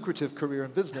pursuing a lucrative career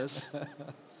in business,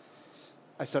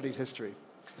 I studied history.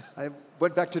 I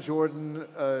went back to Jordan,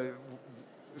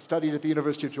 studied at the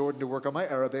University of Jordan to work on my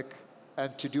Arabic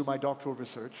and to do my doctoral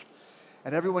research.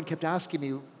 And everyone kept asking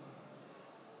me,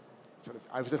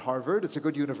 I was at Harvard, it's a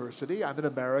good university, I'm an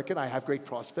American, I have great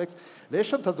prospects.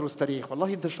 ليش أنت تدرس تاريخ؟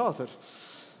 والله أنت شاطر.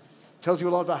 Tells you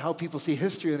a lot about how people see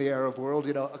history in the Arab world.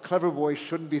 You know, a clever boy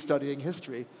shouldn't be studying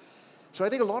history. So I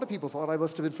think a lot of people thought I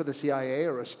must have been for the CIA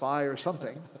or a spy or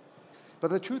something. But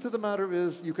the truth of the matter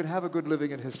is you can have a good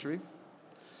living in history.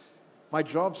 My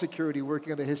job security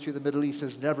working on the history of the Middle East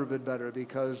has never been better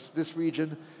because this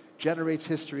region generates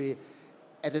history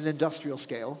at an industrial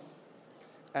scale.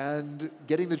 And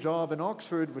getting the job in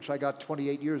Oxford, which I got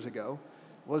 28 years ago,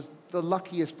 was the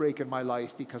luckiest break in my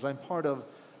life because I'm part of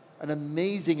an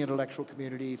amazing intellectual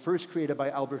community, first created by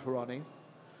Albert Hourani,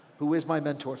 who is my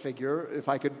mentor figure. If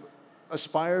I could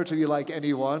aspire to be like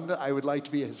anyone, I would like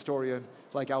to be a historian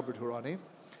like Albert Hourani.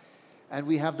 And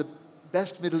we have the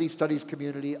best Middle East studies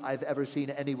community I've ever seen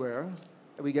anywhere.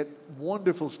 And we get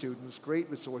wonderful students, great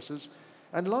resources.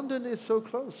 And London is so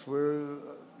close. We're,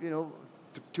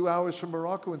 2 hours from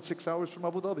Morocco and 6 hours from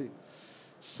Abu Dhabi.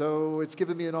 So it's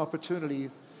given me an opportunity,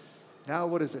 now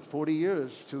what is it, 40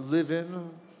 years, to live in,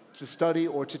 to study,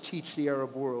 or to teach the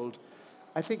Arab world.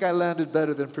 I think I landed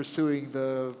better than pursuing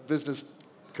the business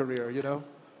career,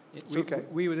 It's okay.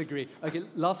 We would agree. Okay,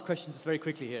 last question, just very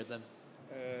quickly here then.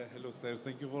 Hello, sir.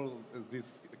 Thank you for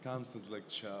this council's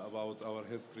lecture about our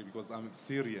history because I'm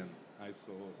Syrian.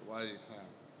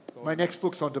 My next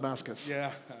book's on Damascus.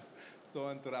 Yeah, so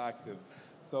interactive.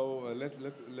 So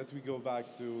let me go back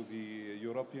to the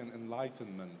European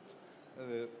Enlightenment.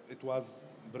 It was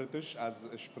British, as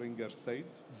Springer said,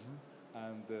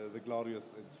 and the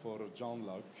glorious is for John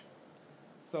Locke.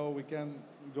 So we can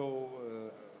go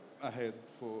ahead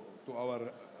to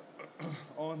our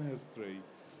own history.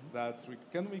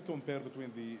 Can we compare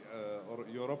between the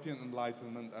European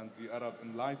Enlightenment and the Arab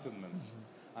Enlightenment?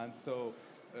 And so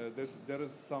there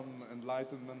is some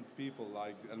Enlightenment people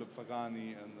like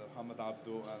Al-Faghani and Muhammad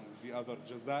Abdo and the other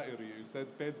Jazairi, you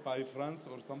said paid by France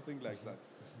or something like that.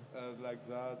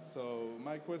 So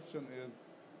my question is,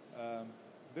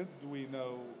 did we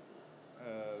know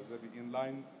the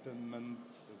Enlightenment,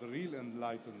 the real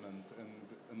Enlightenment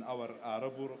in our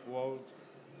Arab world?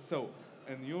 So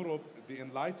in Europe, the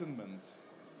Enlightenment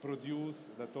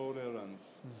produced the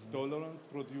tolerance. Tolerance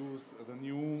produced the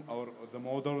new or the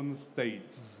modern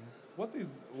state. What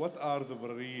are the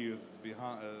barriers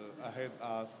ahead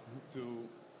us to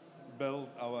build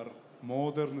our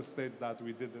modern state that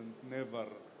we never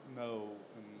know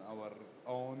in our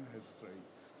own history?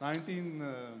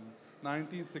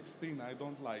 1916, I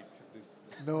don't like this.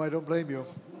 No, I don't blame you.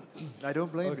 I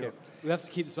don't blame you. We have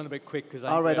to keep this one a bit quick.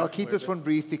 All right, I'll keep this one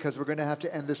brief because we're going to have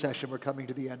to end the session. We're coming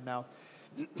to the end now.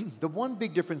 The one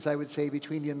big difference, I would say,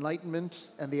 between the Enlightenment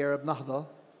and the Arab Nahda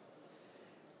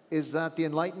is that the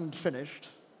Enlightenment finished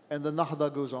and the Nahda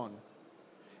goes on.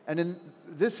 And in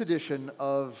this edition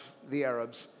of the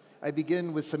Arabs, I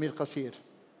begin with Samir Qasir,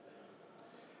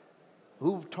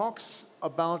 who talks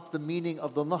about the meaning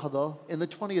of the Nahda in the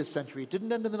 20th century. It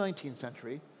didn't end in the 19th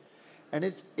century. And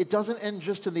it doesn't end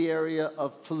just in the area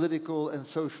of political and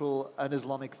social and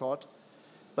Islamic thought,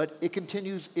 but it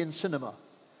continues in cinema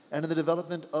and in the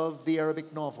development of the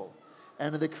Arabic novel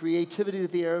and in the creativity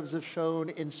that the Arabs have shown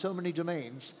in so many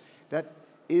domains that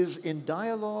is in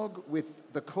dialogue with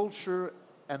the culture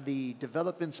and the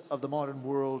developments of the modern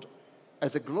world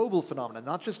as a global phenomenon,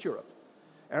 not just Europe.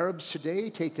 Arabs today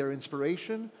take their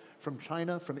inspiration from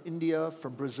China, from India,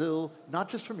 from Brazil, not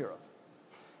just from Europe.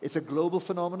 It's a global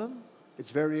phenomenon. It's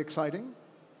very exciting.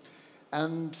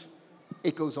 And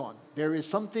it goes on. There is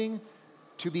something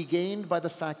to be gained by the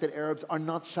fact that Arabs are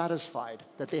not satisfied,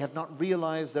 that they have not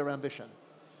realized their ambition.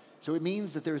 So it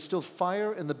means that there is still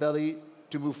fire in the belly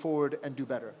to move forward and do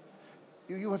better.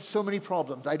 You have so many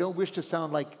problems. I don't wish to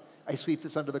sound like I sweep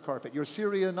this under the carpet. You're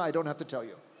Syrian, I don't have to tell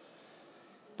you.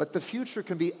 But the future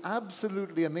can be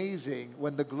absolutely amazing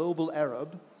when the global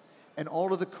Arab and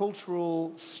all of the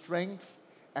cultural strength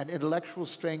and intellectual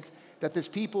strength that this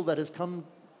people that has come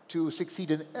to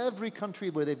succeed in every country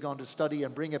where they've gone to study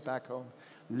and bring it back home,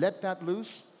 let that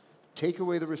loose, take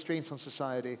away the restraints on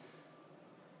society.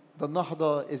 The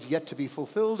Nahda is yet to be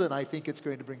fulfilled, and I think it's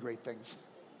going to bring great things.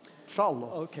 Inshallah.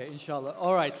 Okay, inshallah.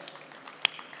 All right.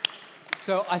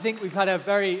 So I think we've had a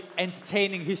very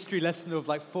entertaining history lesson of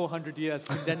like 400 years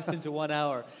condensed into 1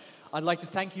 hour. I'd like to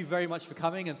thank you very much for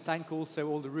coming and thank also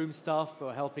all the room staff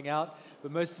for helping out.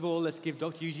 But most of all, let's give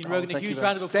Dr. Eugene Rogan a huge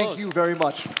round of applause. Thank you very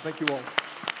much. Thank you all.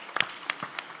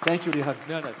 Thank you, Rihan.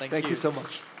 No, thank you. Thank you so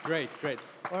much. Great.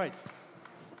 All right.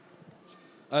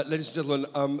 Ladies and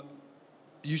gentlemen,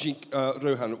 Eugene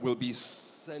Rogan will be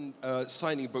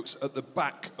signing books at the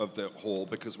back of the hall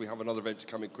because we have another event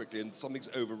coming quickly and something's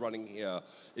overrunning here.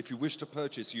 If you wish to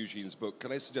purchase Eugene's book,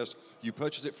 can I suggest you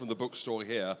purchase it from the bookstore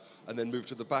here and then move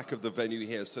to the back of the venue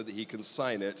here so that he can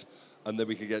sign it, and then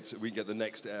we can get the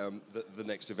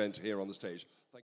next event here on the stage.